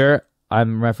 So here,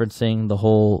 I'm referencing the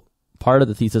whole part of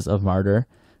the thesis of martyr,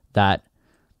 that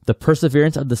the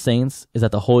perseverance of the saints is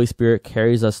that the Holy Spirit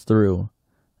carries us through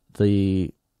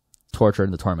the torture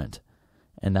and the torment.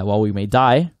 And that while we may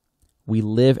die, we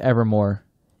live evermore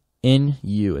in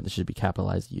you. And this should be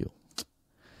capitalized you.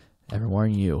 Evermore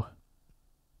in you.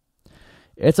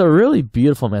 It's a really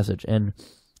beautiful message. And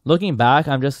looking back,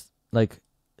 I'm just like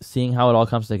seeing how it all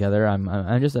comes together.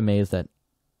 I'm just amazed at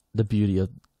the beauty of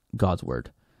God's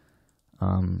word.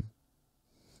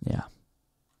 Yeah.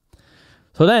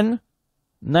 So then,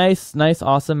 nice,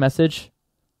 awesome message.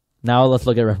 Now let's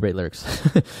look at reprobate lyrics.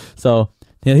 So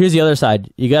here's the other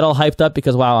side. You get all hyped up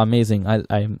because, wow, amazing.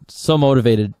 I'm so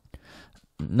motivated.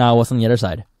 Now what's on the other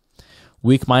side?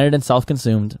 Weak-minded and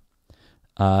self-consumed.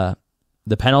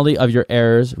 The penalty of your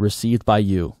errors received by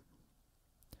you.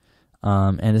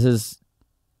 And this is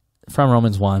from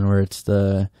Romans 1, where it's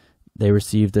they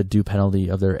received the due penalty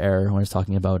of their error, when it's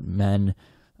talking about men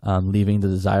leaving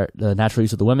the natural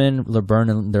use of the women, burn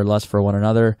in their lust for one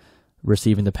another,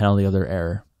 receiving the penalty of their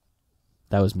error.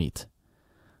 That was meat.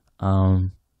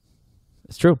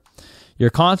 It's true. Your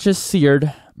conscience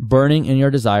seared, burning in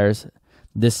your desires.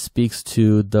 This speaks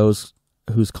to those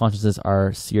whose consciences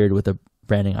are seared with a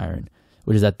branding iron,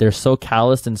 which is that they're so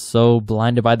calloused and so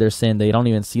blinded by their sin, they don't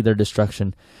even see their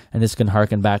destruction. And this can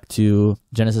harken back to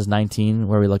Genesis 19,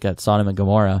 where we look at Sodom and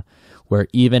Gomorrah, where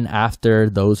even after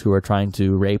those who were trying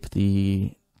to rape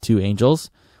the two angels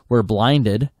were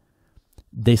blinded,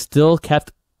 they still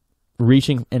kept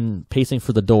reaching and pacing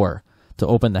for the door to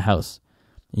open the house.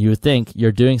 You would think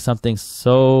you're doing something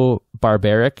so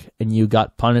barbaric and you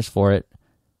got punished for it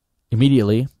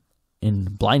immediately in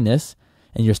blindness,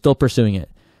 and you're still pursuing it.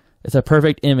 It's a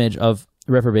perfect image of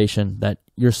reprobation, that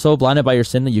you're so blinded by your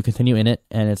sin that you continue in it,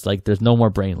 and it's like there's no more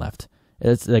brain left.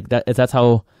 It's like that. That's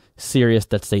how serious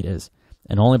that state is,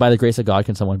 and only by the grace of God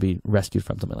can someone be rescued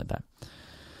from something like that.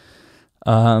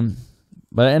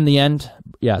 But in the end,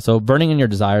 yeah. So burning in your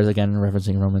desires, again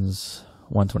referencing Romans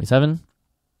 1:27,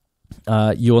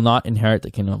 you will not inherit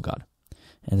the kingdom of God.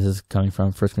 And this is coming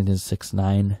from 1 Corinthians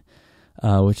 6:9.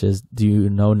 Which is, do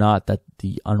you know not that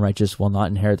the unrighteous will not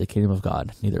inherit the kingdom of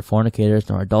God? Neither fornicators,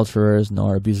 nor adulterers,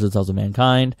 nor abusers of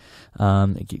mankind.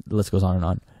 The list goes on.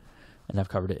 And I've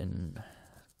covered it in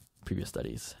previous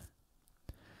studies.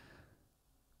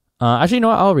 Actually, you know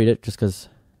what? I'll read it just because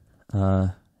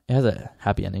it has a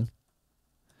happy ending.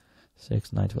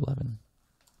 6:9-11.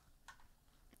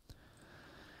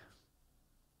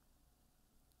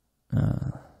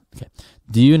 Okay.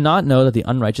 Do you not know that the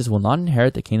unrighteous will not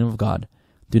inherit the kingdom of God?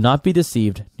 Do not be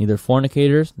deceived. Neither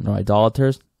fornicators, nor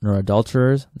idolaters, nor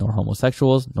adulterers, nor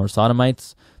homosexuals, nor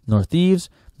sodomites, nor thieves,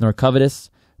 nor covetous,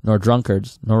 nor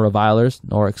drunkards, nor revilers,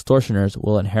 nor extortioners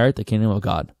will inherit the kingdom of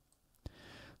God.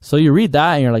 So you read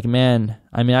that and you're like, man,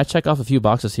 I mean, I check off a few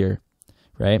boxes here,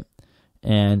 right?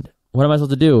 And what am I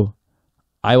supposed to do?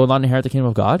 I will not inherit the kingdom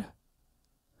of God?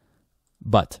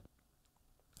 But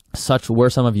such were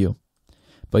some of you.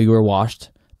 But you were washed,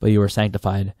 but you were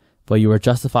sanctified, but you were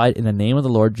justified in the name of the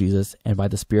Lord Jesus and by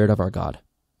the Spirit of our God.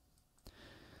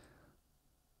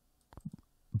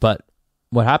 But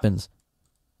what happens?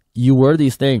 You were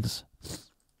these things,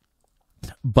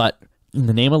 but in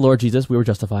the name of the Lord Jesus we were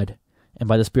justified, and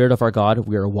by the Spirit of our God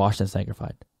we are washed and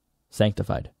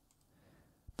sanctified.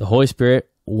 The Holy Spirit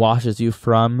washes you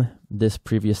from this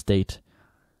previous state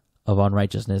of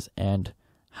unrighteousness and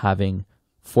having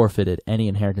forfeited any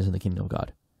inheritance in the kingdom of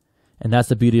God. And that's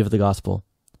the beauty of the gospel.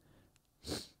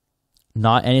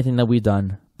 Not anything that we've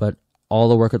done, but all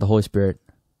the work of the Holy Spirit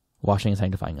washing and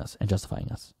sanctifying us and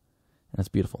justifying us. And that's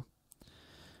beautiful.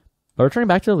 But returning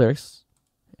back to the lyrics,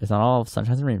 it's not all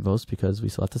sunshines and rainbows, because we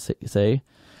still have to say,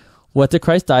 what did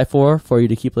Christ die for? For you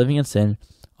to keep living in sin.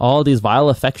 All these vile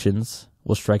affections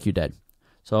will strike you dead.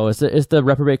 So it's the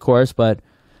reprobate chorus, but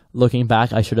looking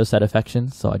back, I should have said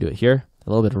affections, so I do it here. A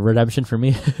little bit of redemption for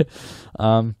me.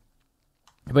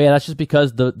 But yeah, that's just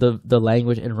because the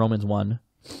language in Romans 1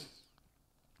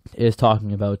 is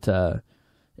talking about,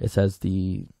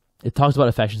 it talks about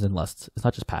affections and lusts. It's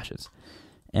not just passions.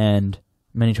 And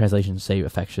many translations say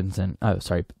affections and,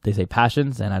 they say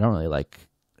passions, and I don't really like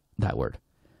that word.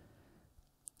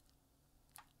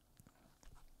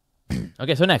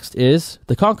 Okay, so next is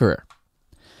the conqueror.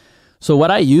 So what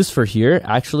I use for here,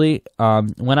 actually,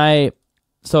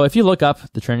 so if you look up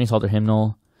the Trinity Psalter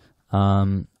hymnal,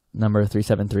 number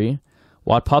 373,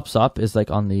 what pops up is like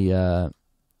on the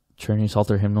Trinity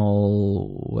Psalter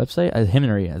hymnal website,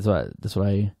 hymnary. That's what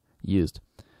I used.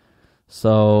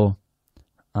 So,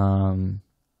 why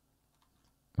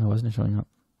wasn't it showing up?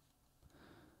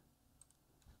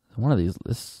 One of these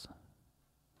lists.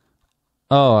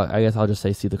 Oh, I guess I'll just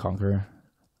say "See the Conqueror."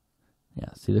 Yeah,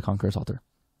 "See the Conqueror" Psalter.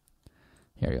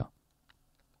 Here you go.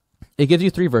 It gives you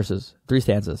 3 verses, 3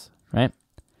 stanzas, right?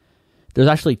 There's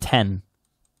actually 10.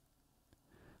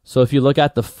 So if you look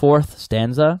at the 4th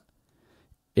stanza,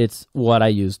 it's what I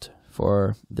used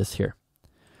for this here.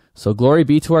 So glory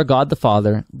be to our God the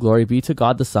Father, glory be to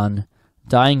God the Son,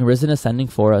 dying, risen, ascending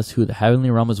for us, who the heavenly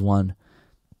realm is one.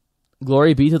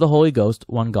 Glory be to the Holy Ghost,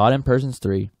 one God in persons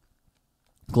 3.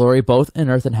 Glory both in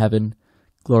earth and heaven,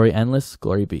 glory endless,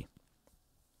 glory be.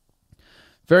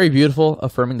 Very beautiful,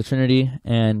 affirming the Trinity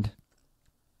and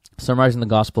summarizing the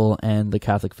gospel and the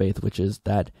Catholic faith, which is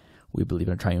that we believe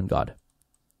in a triune God.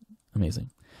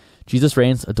 Amazing. Jesus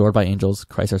reigns, adored by angels.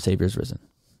 Christ our Savior is risen.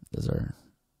 Those are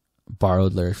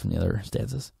borrowed lyrics from the other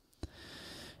stanzas.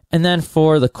 And then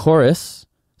for the chorus,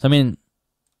 so I mean,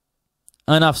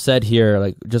 enough said here,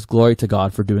 like just glory to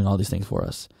God for doing all these things for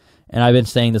us. And I've been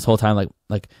saying this whole time,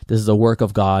 like this is a work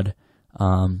of God.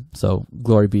 So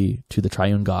glory be to the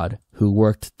triune God who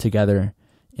worked together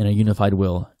in a unified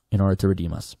will in order to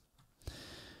redeem us.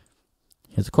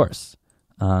 Here's the chorus.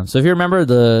 So if you remember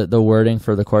the wording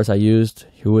for the chorus I used,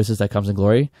 who is this that comes in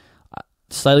glory?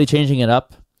 Slightly changing it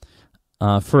up.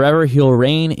 Forever he'll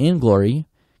reign in glory.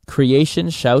 Creation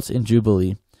shouts in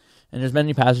jubilee. And there's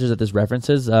many passages that this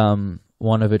references.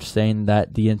 One of which saying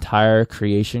that the entire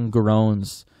creation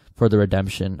groans for the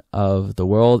redemption of the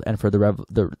world and for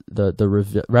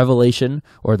the revelation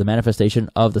or the manifestation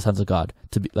of the sons of God,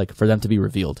 to be like for them to be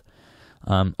revealed.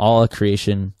 All of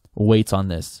creation waits on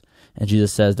this. And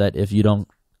Jesus says that if you don't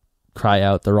cry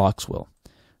out, the rocks will.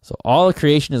 So all of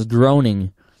creation is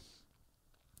groaning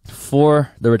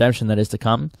for the redemption that is to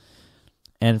come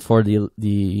and for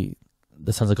the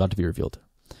sons of God to be revealed.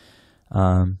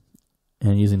 And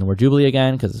using the word jubilee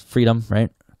again, because it's freedom,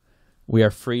 right? We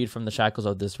are freed from the shackles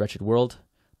of this wretched world.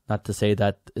 Not to say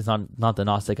that it's not the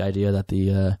Gnostic idea that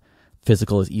the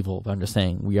physical is evil, but I'm just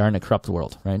saying we are in a corrupt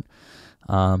world, right?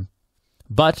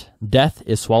 But death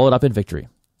is swallowed up in victory.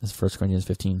 This is 1 Corinthians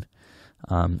 15.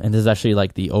 And this is actually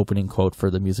like the opening quote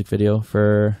for the music video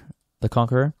for the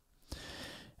Conqueror.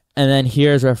 And then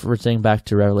here's referencing back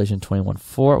to Revelation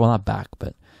 21:4. Well, not back,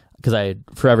 but because I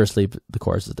forever sleep, the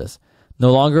chorus is this.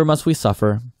 No longer must we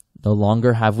suffer. No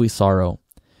longer have we sorrow.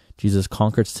 Jesus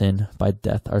conquered sin. By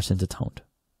death our sins atoned.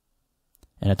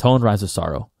 And atoned rhymes with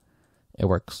sorrow. It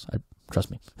works. Trust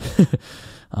me.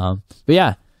 But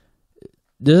yeah,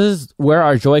 this is where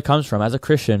our joy comes from. As a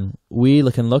Christian, we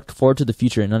can look forward to the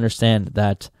future and understand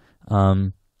that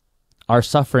our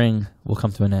suffering will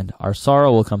come to an end. Our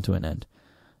sorrow will come to an end.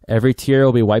 Every tear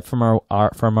will be wiped from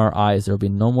our eyes. There will be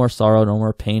no more sorrow, no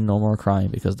more pain, no more crying,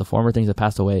 because the former things have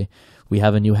passed away. We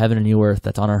have a new heaven and new earth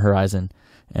that's on our horizon,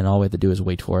 and all we have to do is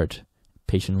wait for it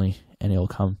patiently, and it will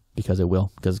come because it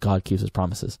will, because God keeps his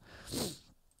promises.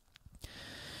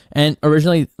 And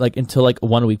originally, until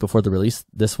 1 week before the release,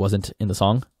 this wasn't in the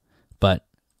song, but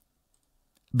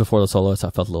before the solo, it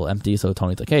felt a little empty, so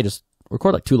Tony's like, hey, just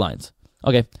record 2 lines.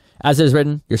 Okay, as it is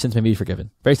written, your sins may be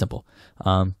forgiven. Very simple.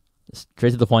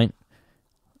 Straight to the point.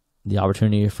 The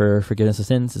opportunity for forgiveness of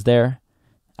sins is there,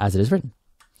 as it is written.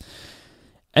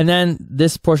 And then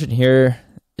this portion here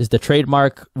is the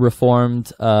trademark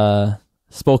Reformed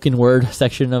spoken word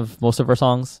section of most of our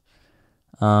songs.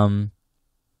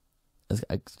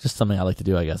 It's just something I like to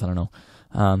do, I guess. I don't know.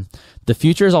 The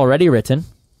future is already written,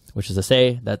 which is to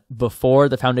say that before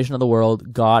the foundation of the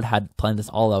world, God had planned this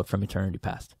all out from eternity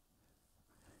past.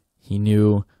 He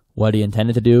knew what he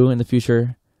intended to do in the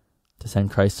future, to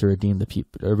send Christ to redeem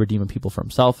a people for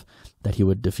himself, that he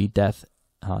would defeat death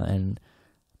and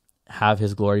have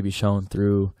his glory be shown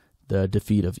through the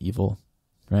defeat of evil,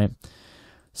 right?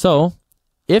 So,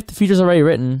 if the future is already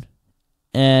written,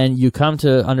 and you come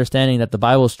to understanding that the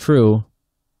Bible is true,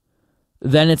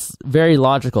 then it's very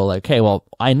logical. Okay, well,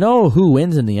 I know who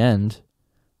wins in the end,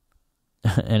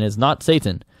 and it's not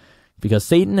Satan, because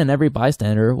Satan and every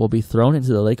bystander will be thrown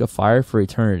into the lake of fire for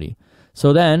eternity.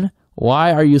 So then,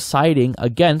 why are you siding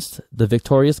against the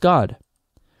victorious God?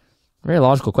 Very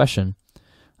logical question.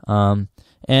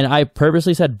 And I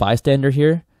purposely said bystander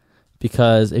here,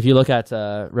 because if you look at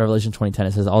Revelation 20:10,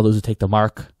 it says all those who take the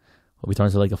mark will be thrown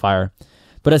into the lake of fire.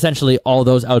 But essentially, all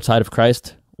those outside of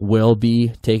Christ will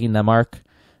be taking that mark.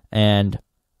 And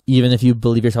even if you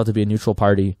believe yourself to be a neutral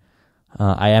party,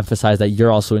 I emphasize that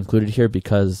you're also included here,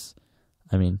 because,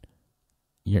 I mean,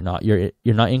 you're not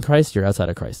in Christ, you're outside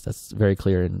of Christ. That's very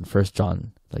clear in 1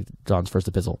 John, John's first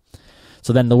epistle.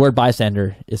 So then the word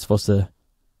bystander is supposed to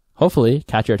hopefully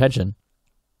catch your attention.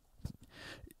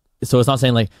 So it's not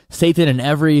saying Satan and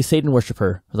every Satan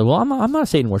worshiper. I was well, I'm not a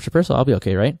Satan worshiper, so I'll be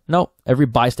okay, right? No, every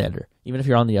bystander, even if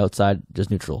you're on the outside,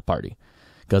 just neutral party,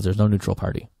 because there's no neutral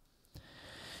party.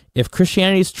 If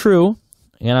Christianity is true,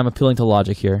 and I'm appealing to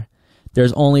logic here,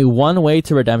 there's only one way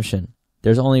to redemption.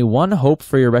 There's only one hope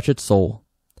for your wretched soul.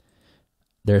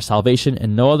 There's salvation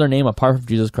in no other name apart from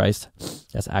Jesus Christ.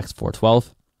 That's Acts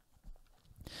 4:12.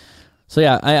 So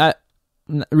yeah, I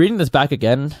reading this back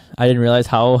again, I didn't realize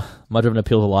how much of an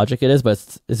appeal to logic it is,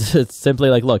 but it's simply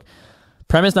look,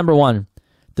 premise number 1,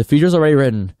 the future is already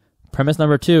written. Premise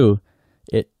number 2,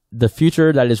 the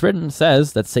future that is written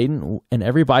says that Satan and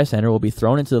every bystander will be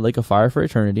thrown into the lake of fire for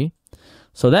eternity.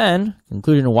 So then,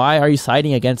 conclusion, why are you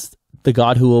siding against the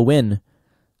God who will win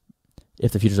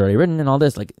if the future is already written and all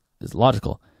this? It's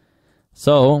logical.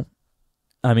 So,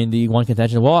 I mean, the one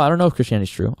contention, well, I don't know if Christianity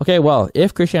is true. Okay, well,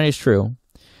 if Christianity is true,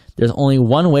 there's only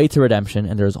one way to redemption,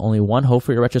 and there's only one hope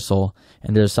for your wretched soul,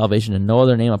 and there's salvation in no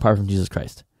other name apart from Jesus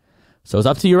Christ. So it's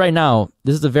up to you right now.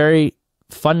 This is a very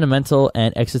fundamental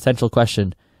and existential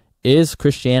question. Is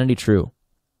Christianity true?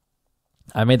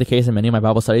 I made the case in many of my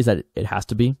Bible studies that it has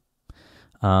to be.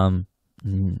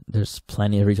 There's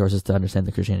plenty of resources to understand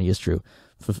that Christianity is true.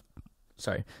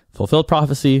 Fulfilled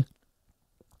prophecy,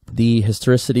 the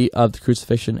historicity of the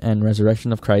crucifixion and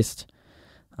resurrection of Christ,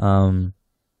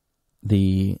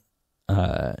 the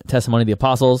testimony of the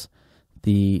apostles,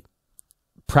 the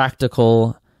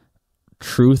practical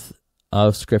truth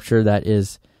of Scripture that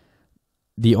is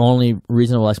the only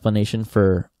reasonable explanation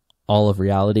for all of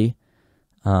reality.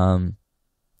 You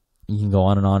can go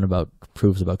on and on about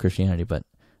proofs about Christianity, but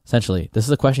Essentially, this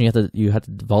is a question you have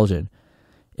to divulge in.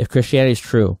 If Christianity is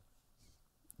true,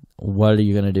 what are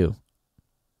you going to do?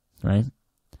 Right?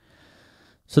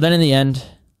 So then in the end,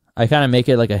 I kind of make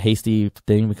it like a hasty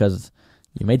thing because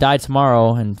you may die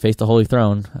tomorrow and face the holy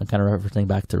throne. I'm kind of referencing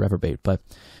back to reprobate, but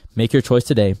make your choice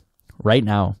today, right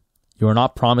now. You are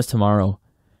not promised tomorrow.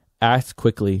 Act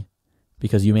quickly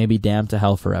because you may be damned to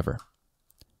hell forever.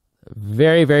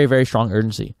 Very, very, very strong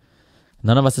urgency.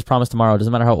 None of us is promised tomorrow. It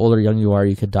doesn't matter how old or young you are.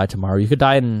 You could die tomorrow. You could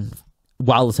die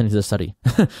while listening to this study.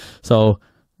 So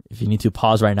if you need to,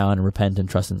 pause right now and repent and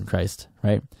trust in Christ,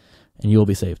 right? And you will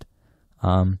be saved.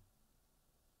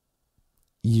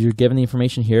 You're given the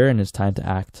information here, and it's time to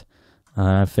act.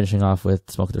 Finishing off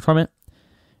with smoke of their torment.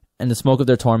 And the smoke of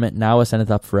their torment now ascendeth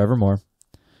up forevermore,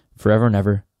 forever and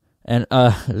ever. And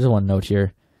there's one note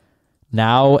here.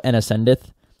 Now and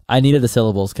ascendeth. I needed the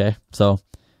syllables, okay? So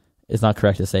it's not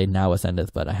correct to say now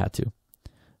ascendeth, but I had to.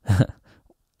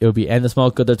 It would be, and the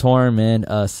smoke of the torment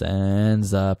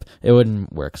ascends up. It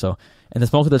wouldn't work. So, and the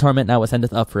smoke of the torment now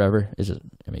ascendeth up forever. It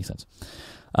makes sense.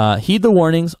 Heed the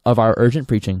warnings of our urgent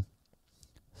preaching.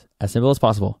 As simple as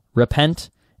possible. Repent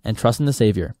and trust in the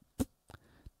Savior.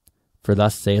 For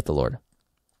thus saith the Lord.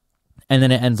 And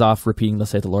then it ends off repeating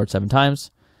thus saith the Lord 7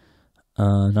 times.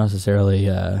 Not necessarily,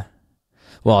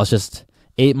 well, it's just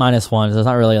 8 minus 1. So it's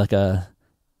not really like a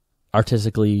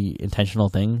artistically intentional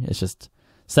thing. It's just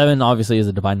 7 obviously is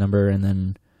a divine number. And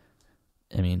then,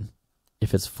 I mean,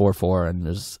 if it's 4/4 and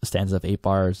there's a stanza of 8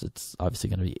 bars, it's obviously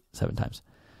going to be 7 times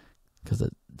because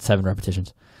it's 7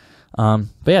 repetitions. But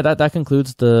yeah, that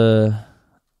concludes the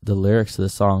lyrics to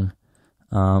this song.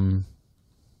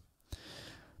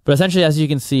 But essentially, as you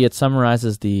can see, it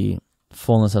summarizes the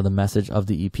fullness of the message of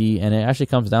the EP, and it actually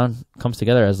comes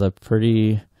together as a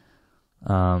pretty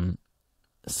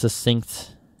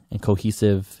succinct and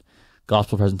cohesive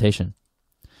gospel presentation.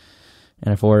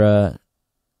 And if we're to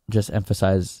just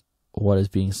emphasize what is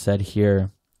being said here,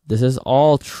 this is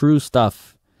all true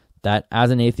stuff that,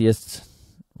 as an atheist,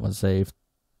 let's say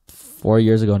 4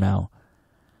 years ago now,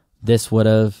 this would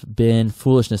have been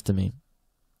foolishness to me.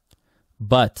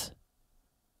 But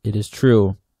it is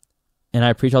true, and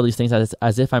I preach all these things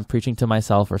as if I'm preaching to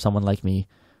myself or someone like me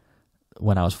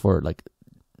when I was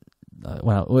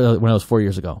when I was 4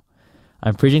 years ago.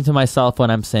 I'm preaching to myself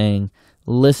when I'm saying,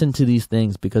 listen to these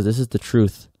things because this is the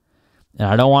truth, and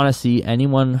I don't want to see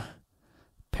anyone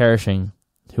perishing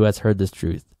who has heard this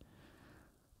truth.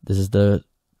 This is the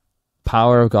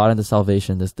power of God into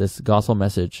salvation. This gospel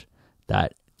message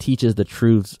that teaches the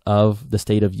truths of the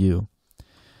state of you.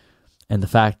 And the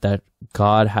fact that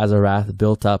God has a wrath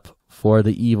built up for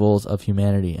the evils of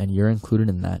humanity, and you're included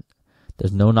in that.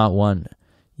 There's not one.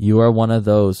 You are one of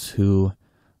those who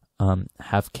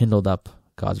have kindled up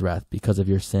God's wrath because of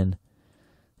your sin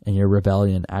and your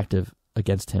rebellion active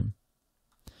against him.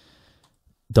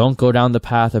 Don't go down the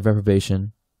path of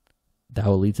reprobation. That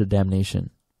will lead to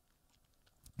damnation.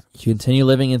 If you continue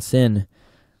living in sin,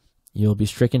 you'll be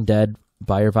stricken dead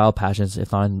by your vile passions.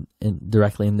 If not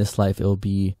directly in this life, it will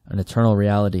be an eternal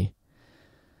reality.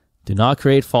 Do not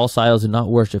create false idols. Do not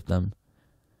worship them.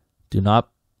 Do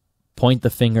not point the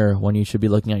finger when you should be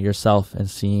looking at yourself and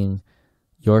seeing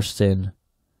your sin.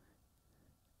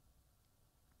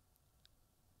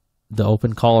 The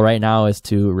open call right now is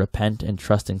to repent and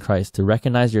trust in Christ, to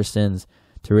recognize your sins,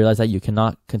 to realize that you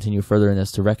cannot continue further in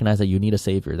this, to recognize that you need a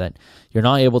Savior, that you're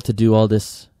not able to do all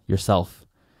this yourself.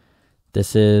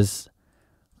 The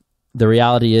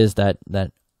reality is that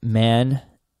man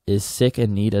is sick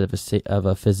in need of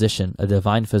a physician, a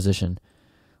divine physician.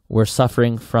 We're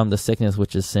suffering from the sickness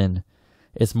which is sin.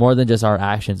 It's more than just our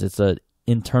actions. It's an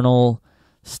internal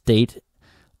state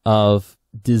of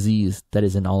disease that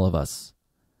is in all of us.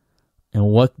 And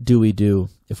what do we do?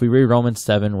 If we read Romans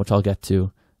 7, which I'll get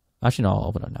to. Actually, no, I'll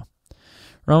open it now.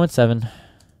 Romans 7.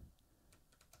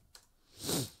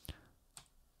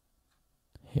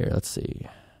 Here, let's see.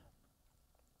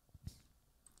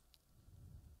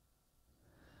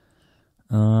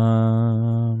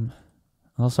 I'll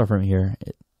start from here.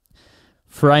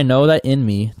 For I know that in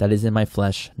me, that is in my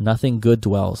flesh, nothing good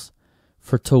dwells.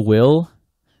 For to will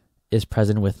is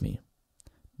present with me.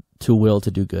 To will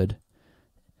to do good.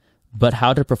 But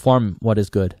how to perform what is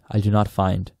good, I do not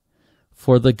find.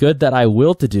 For the good that I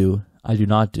will to do, I do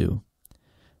not do.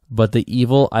 But the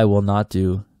evil I will not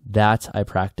do, that I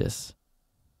practice.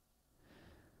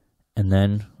 And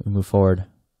then we move forward.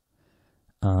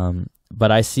 But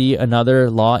I see another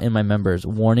law in my members,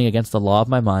 warning against the law of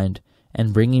my mind,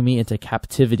 and bringing me into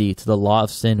captivity to the law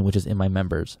of sin which is in my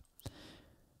members.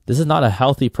 This is not a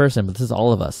healthy person, but this is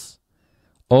all of us.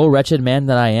 O wretched man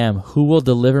that I am, who will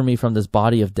deliver me from this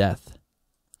body of death?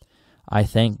 I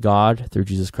thank God through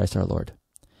Jesus Christ our Lord.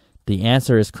 The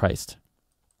answer is Christ.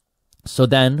 So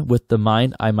then, with the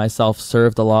mind, I myself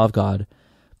serve the law of God,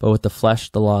 but with the flesh,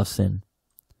 the law of sin.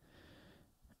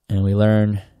 And we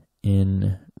learn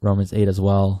in Romans 8 as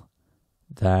well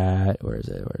that, where is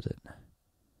it?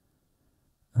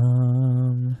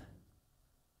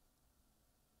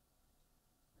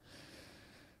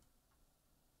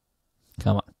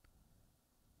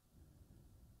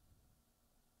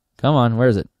 Come on, where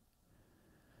is it?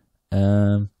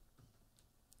 It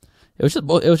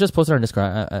was just posted on Discord.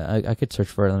 I could search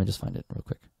for it. Let me just find it real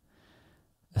quick.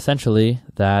 Essentially,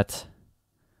 that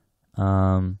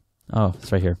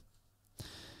it's right here.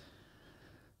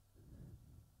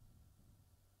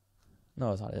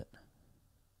 No, it's not it.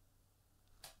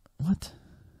 What?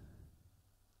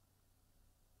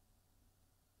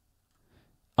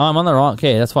 Oh, I'm on the wrong.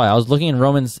 Okay, that's why I was looking in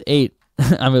Romans 8.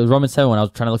 I mean, Romans 7 when I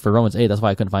was trying to look for Romans 8. That's why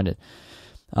I couldn't find it.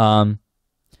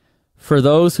 For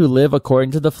those who live according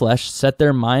to the flesh set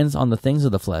their minds on the things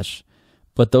of the flesh,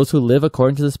 but those who live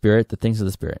according to the Spirit, the things of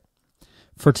the Spirit.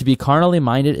 For to be carnally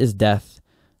minded is death,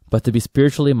 but to be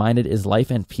spiritually minded is life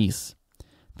and peace.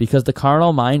 Because the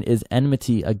carnal mind is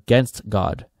enmity against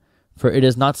God, for it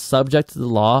is not subject to the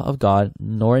law of God,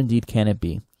 nor indeed can it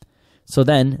be. So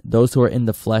then, those who are in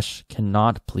the flesh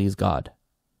cannot please God.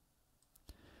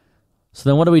 So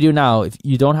then what do we do now? If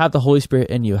you don't have the Holy Spirit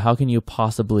in you, how can you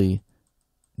possibly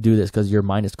do this? Because your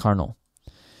mind is carnal.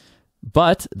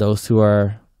 But those who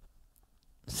are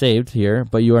saved here,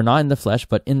 but you are not in the flesh,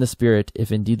 but in the Spirit,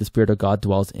 if indeed the Spirit of God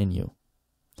dwells in you.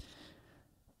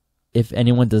 If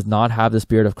anyone does not have the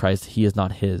Spirit of Christ, he is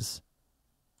not his.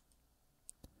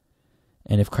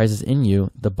 And if Christ is in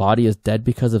you, the body is dead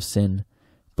because of sin,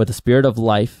 but the Spirit of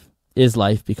life is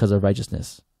life because of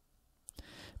righteousness.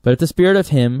 But if the Spirit of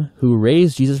him who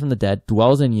raised Jesus from the dead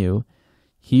dwells in you,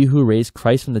 he who raised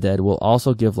Christ from the dead will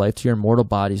also give life to your mortal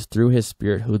bodies through his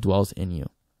Spirit who dwells in you.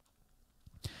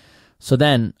 So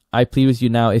then, I plead with you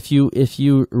now, if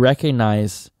you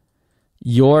recognize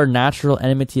your natural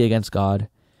enmity against God,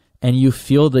 and you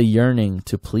feel the yearning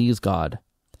to please God,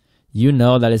 you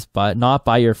know that it's not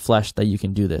by your flesh that you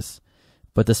can do this,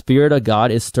 but the Spirit of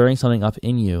God is stirring something up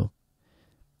in you.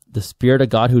 The Spirit of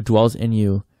God who dwells in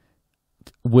you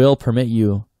will permit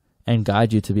you and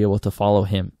guide you to be able to follow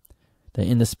him. That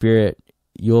in the Spirit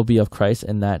you will be of Christ,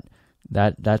 and that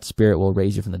Spirit will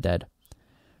raise you from the dead.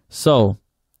 So,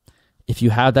 if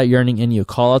you have that yearning in you,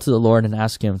 call out to the Lord and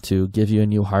ask him to give you a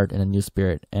new heart and a new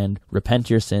spirit, and repent of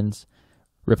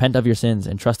your sins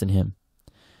and trust in him.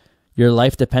 Your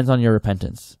life depends on your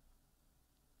repentance.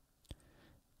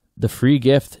 The free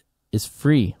gift is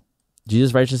free.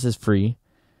 Jesus' righteousness is free.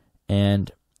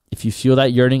 And if you feel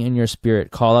that yearning in your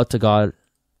spirit, call out to God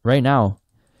right now.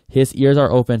 His ears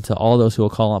are open to all those who will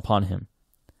call upon him.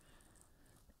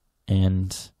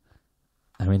 And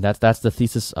I mean, that's the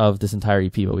thesis of this entire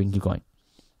EP, but we can keep going.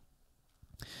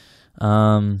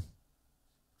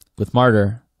 With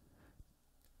Martyr,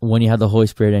 when you have the Holy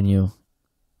Spirit in you,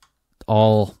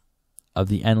 all of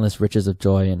the endless riches of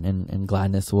joy and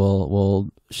gladness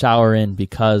will shower in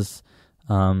because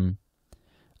of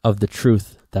the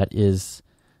truth that is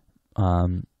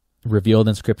revealed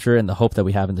in Scripture and the hope that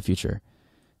we have in the future.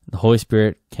 The Holy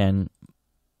Spirit can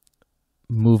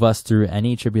move us through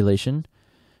any tribulation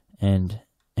and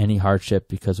any hardship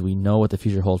because we know what the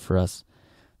future holds for us.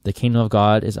 The kingdom of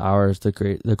God is ours. The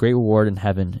great reward in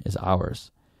heaven is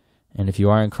ours. And if you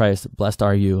are in Christ, blessed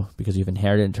are you because you've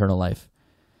inherited eternal life.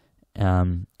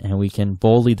 And we can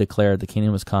boldly declare the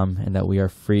kingdom has come and that we are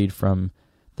freed from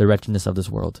the wretchedness of this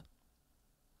world.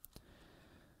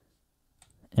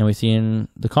 And we see in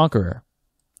the Conqueror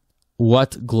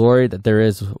what glory that there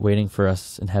is waiting for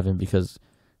us in heaven because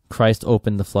Christ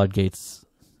opened the floodgates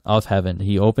of heaven.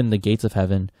 He opened the gates of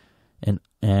heaven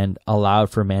and allowed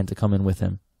for man to come in with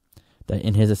him. That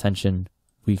in his ascension,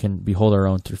 we can behold our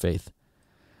own through faith.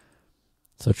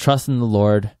 So trust in the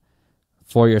Lord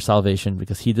for your salvation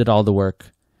because he did all the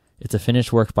work. It's a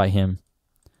finished work by him.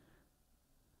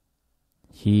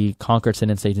 He conquered sin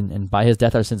and Satan, and by his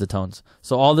death our sins atones.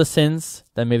 So all the sins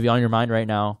that may be on your mind right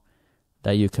now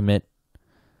that you commit,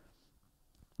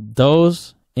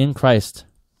 those in Christ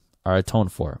are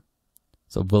atoned for.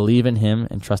 So believe in him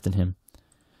and trust in him.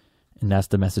 And that's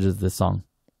the message of this song.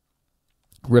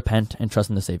 Repent and trust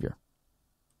in the Savior.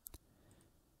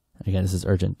 Again, this is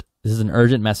urgent. This is an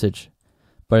urgent message,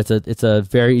 but it's a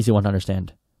very easy one to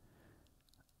understand.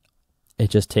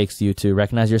 It just takes you to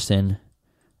recognize your sin,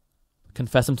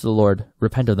 confess them to the Lord,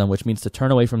 repent of them, which means to turn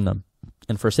away from them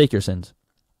and forsake your sins.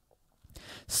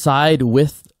 Side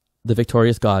with the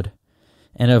victorious God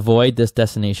and avoid this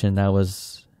destination that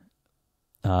was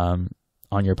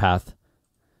on your path.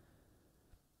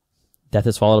 Death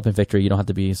is swallowed up in victory. You don't have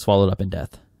to be swallowed up in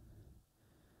death.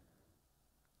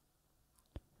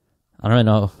 I don't really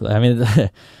know. I mean,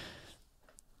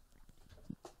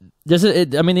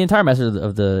 the entire message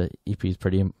of the EP is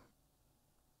pretty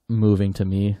moving to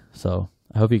me. So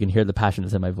I hope you can hear the passion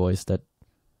that's in my voice, that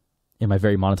in my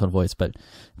very monotone voice. But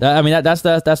that's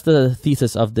the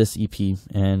thesis of this EP,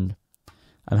 and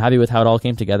I'm happy with how it all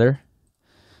came together.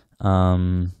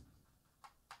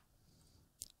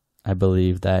 I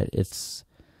believe that it's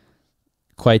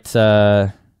quite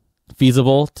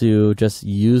feasible to just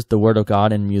use the word of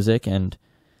God in music, and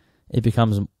it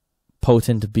becomes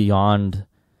potent beyond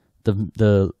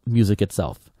the music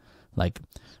itself. Like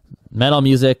metal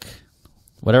music,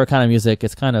 whatever kind of music,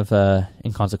 it's kind of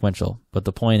inconsequential. But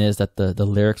the point is that the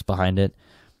lyrics behind it,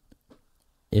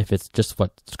 if it's just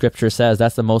what Scripture says,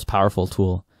 that's the most powerful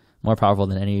tool, more powerful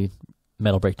than any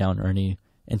metal breakdown or any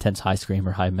intense high scream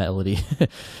or high melody.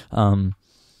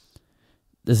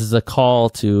 This is a call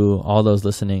to all those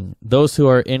listening. Those who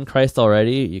are in Christ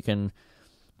already, you can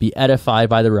be edified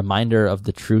by the reminder of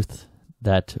the truth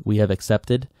that we have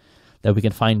accepted, that we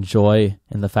can find joy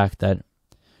in the fact that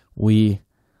we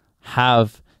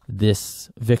have this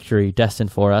victory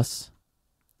destined for us.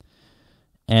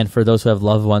 And for those who have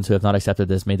loved ones who have not accepted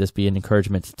this, may this be an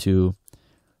encouragement to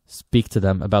speak to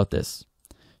them about this.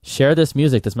 Share this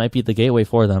music. This might be the gateway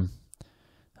for them,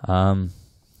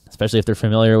 especially if they're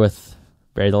familiar with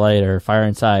Bury the Light or Fire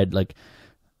Inside. Like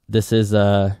this is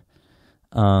the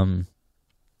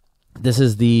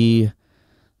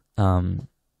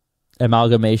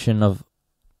amalgamation of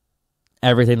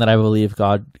everything that I believe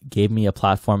God gave me a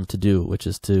platform to do, which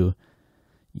is to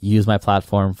use my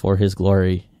platform for His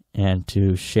glory and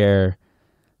to share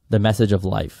the message of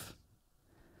life.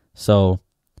 So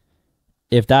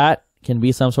if that can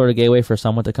be some sort of gateway for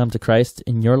someone to come to Christ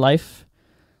in your life,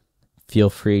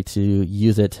 feel free to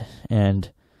use it.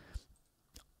 And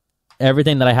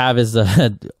everything that I have is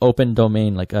an open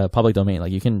domain, like a public domain.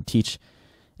 Like you can teach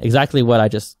exactly what I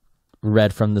just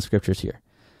read from the Scriptures here.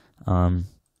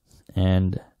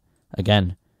 And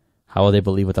again, how will they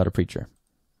believe without a preacher?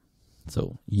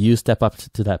 So you step up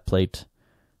to that plate,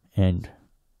 and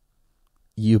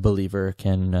you, believer,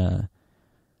 can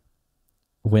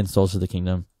win souls to the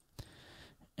kingdom.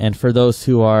 And for those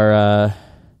who are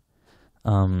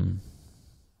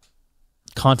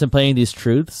contemplating these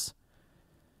truths,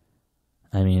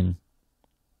 I mean,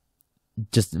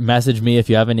 just message me if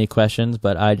you have any questions,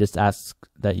 but I just ask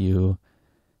that you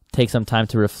take some time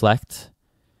to reflect,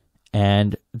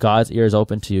 and God's ear is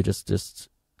open to you. Just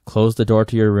close the door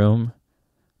to your room,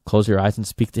 close your eyes, and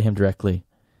speak to Him directly.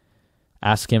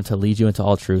 Ask Him to lead you into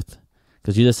all truth,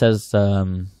 because Jesus says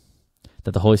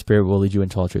that the Holy Spirit will lead you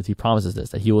into all truth. He promises this,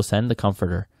 that He will send the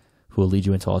Comforter who will lead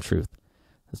you into all truth.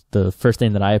 The first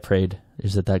thing that I prayed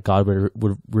is that God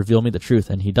would reveal me the truth,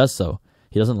 and He does so.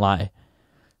 He doesn't lie.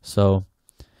 So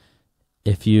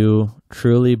if you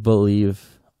truly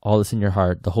believe all this in your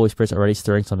heart, the Holy Spirit's already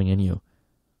stirring something in you.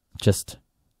 Just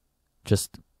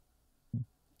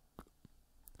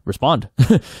respond.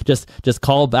 just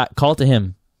call to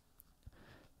Him.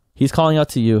 He's calling out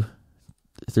to you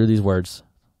through these words.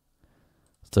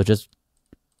 So just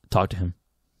talk to Him.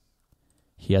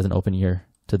 He has an open ear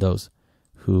to those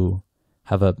who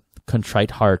have a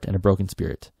contrite heart and a broken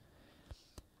spirit.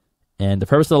 And the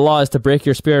purpose of the law is to break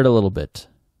your spirit a little bit,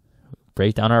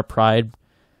 break down our pride,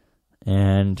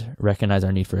 and recognize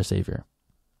our need for a Savior.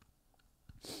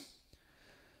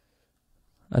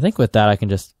 I think with that, I can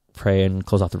just pray and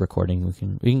close off the recording. We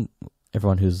can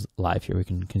everyone who's live here, we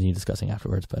can continue discussing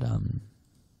afterwards. But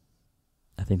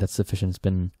I think that's sufficient. It's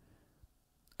been,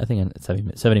 I think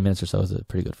 70 minutes or so is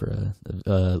pretty good for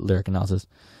a lyric analysis.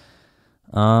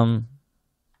 But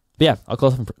yeah, I'll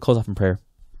close off in prayer.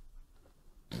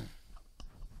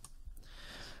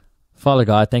 Father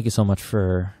God, thank you so much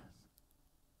for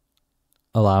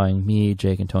allowing me,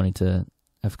 Jake, and Tony to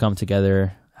have come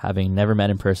together, having never met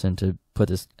in person, to put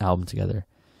this album together.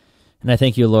 And I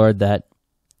thank you, Lord, that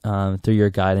through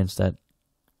your guidance, that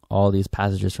all these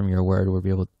passages from your word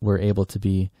were able to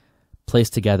be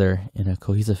placed together in a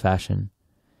cohesive fashion,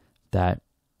 that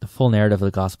the full narrative of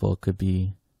the gospel could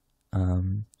be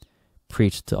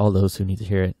preached to all those who need to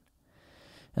hear it.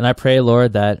 And I pray,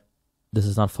 Lord, that this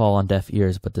does not fall on deaf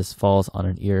ears, but this falls on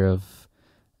an ear of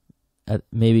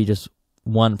maybe just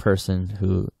one person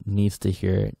who needs to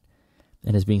hear it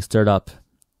and is being stirred up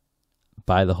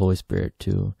by the Holy Spirit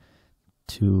to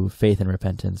faith and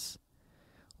repentance.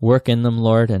 Work in them,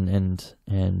 Lord, and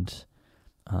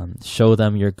show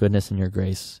them your goodness and your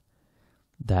grace,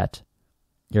 that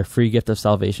your free gift of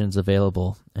salvation is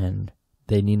available, and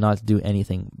they need not do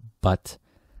anything but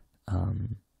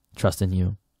trust in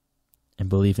you and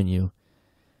believe in you,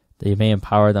 that you may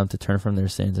empower them to turn from their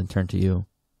sins and turn to you.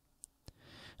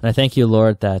 And I thank you,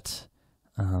 Lord, that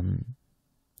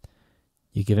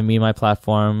you've given me my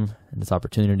platform and this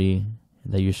opportunity,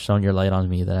 and that you've shown your light on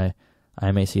me, that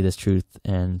I may see this truth.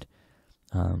 And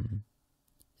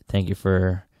thank you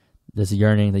for this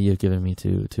yearning that you've given me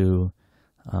to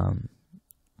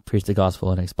preach the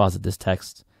gospel and exposit this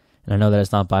text. And I know that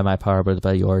it's not by my power, but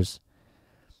by yours.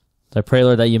 So I pray,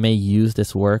 Lord, that you may use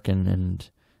this work and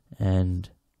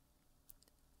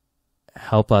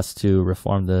help us to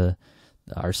reform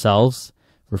ourselves,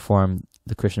 reform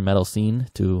the Christian metal scene,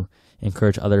 to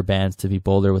encourage other bands to be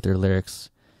bolder with their lyrics,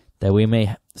 that we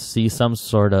may see some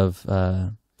sort of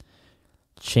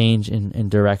change in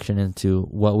direction into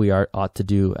what we ought to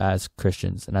do as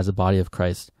Christians and as a body of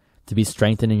Christ, to be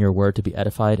strengthened in your word, to be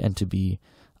edified, and to be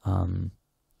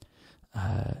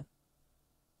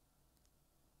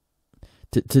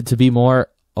to be more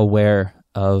aware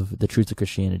of the truths of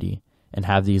Christianity, and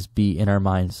have these be in our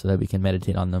minds so that we can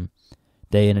meditate on them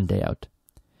day in and day out.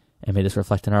 And may this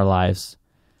reflect in our lives.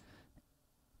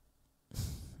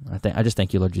 I just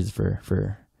thank you, Lord Jesus,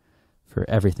 for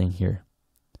everything here.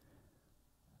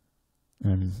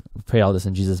 And we pray all this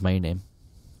in Jesus' mighty name.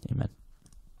 Amen.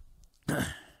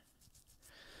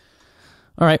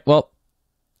 All right, well,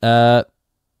 I'll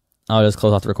just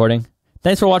close off the recording.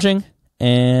 Thanks for watching,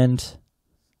 and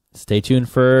stay tuned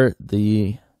for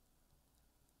the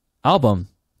album.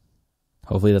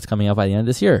 Hopefully that's coming out by the end of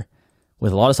this year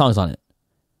with a lot of songs on it.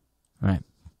 All right.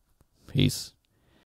 Peace.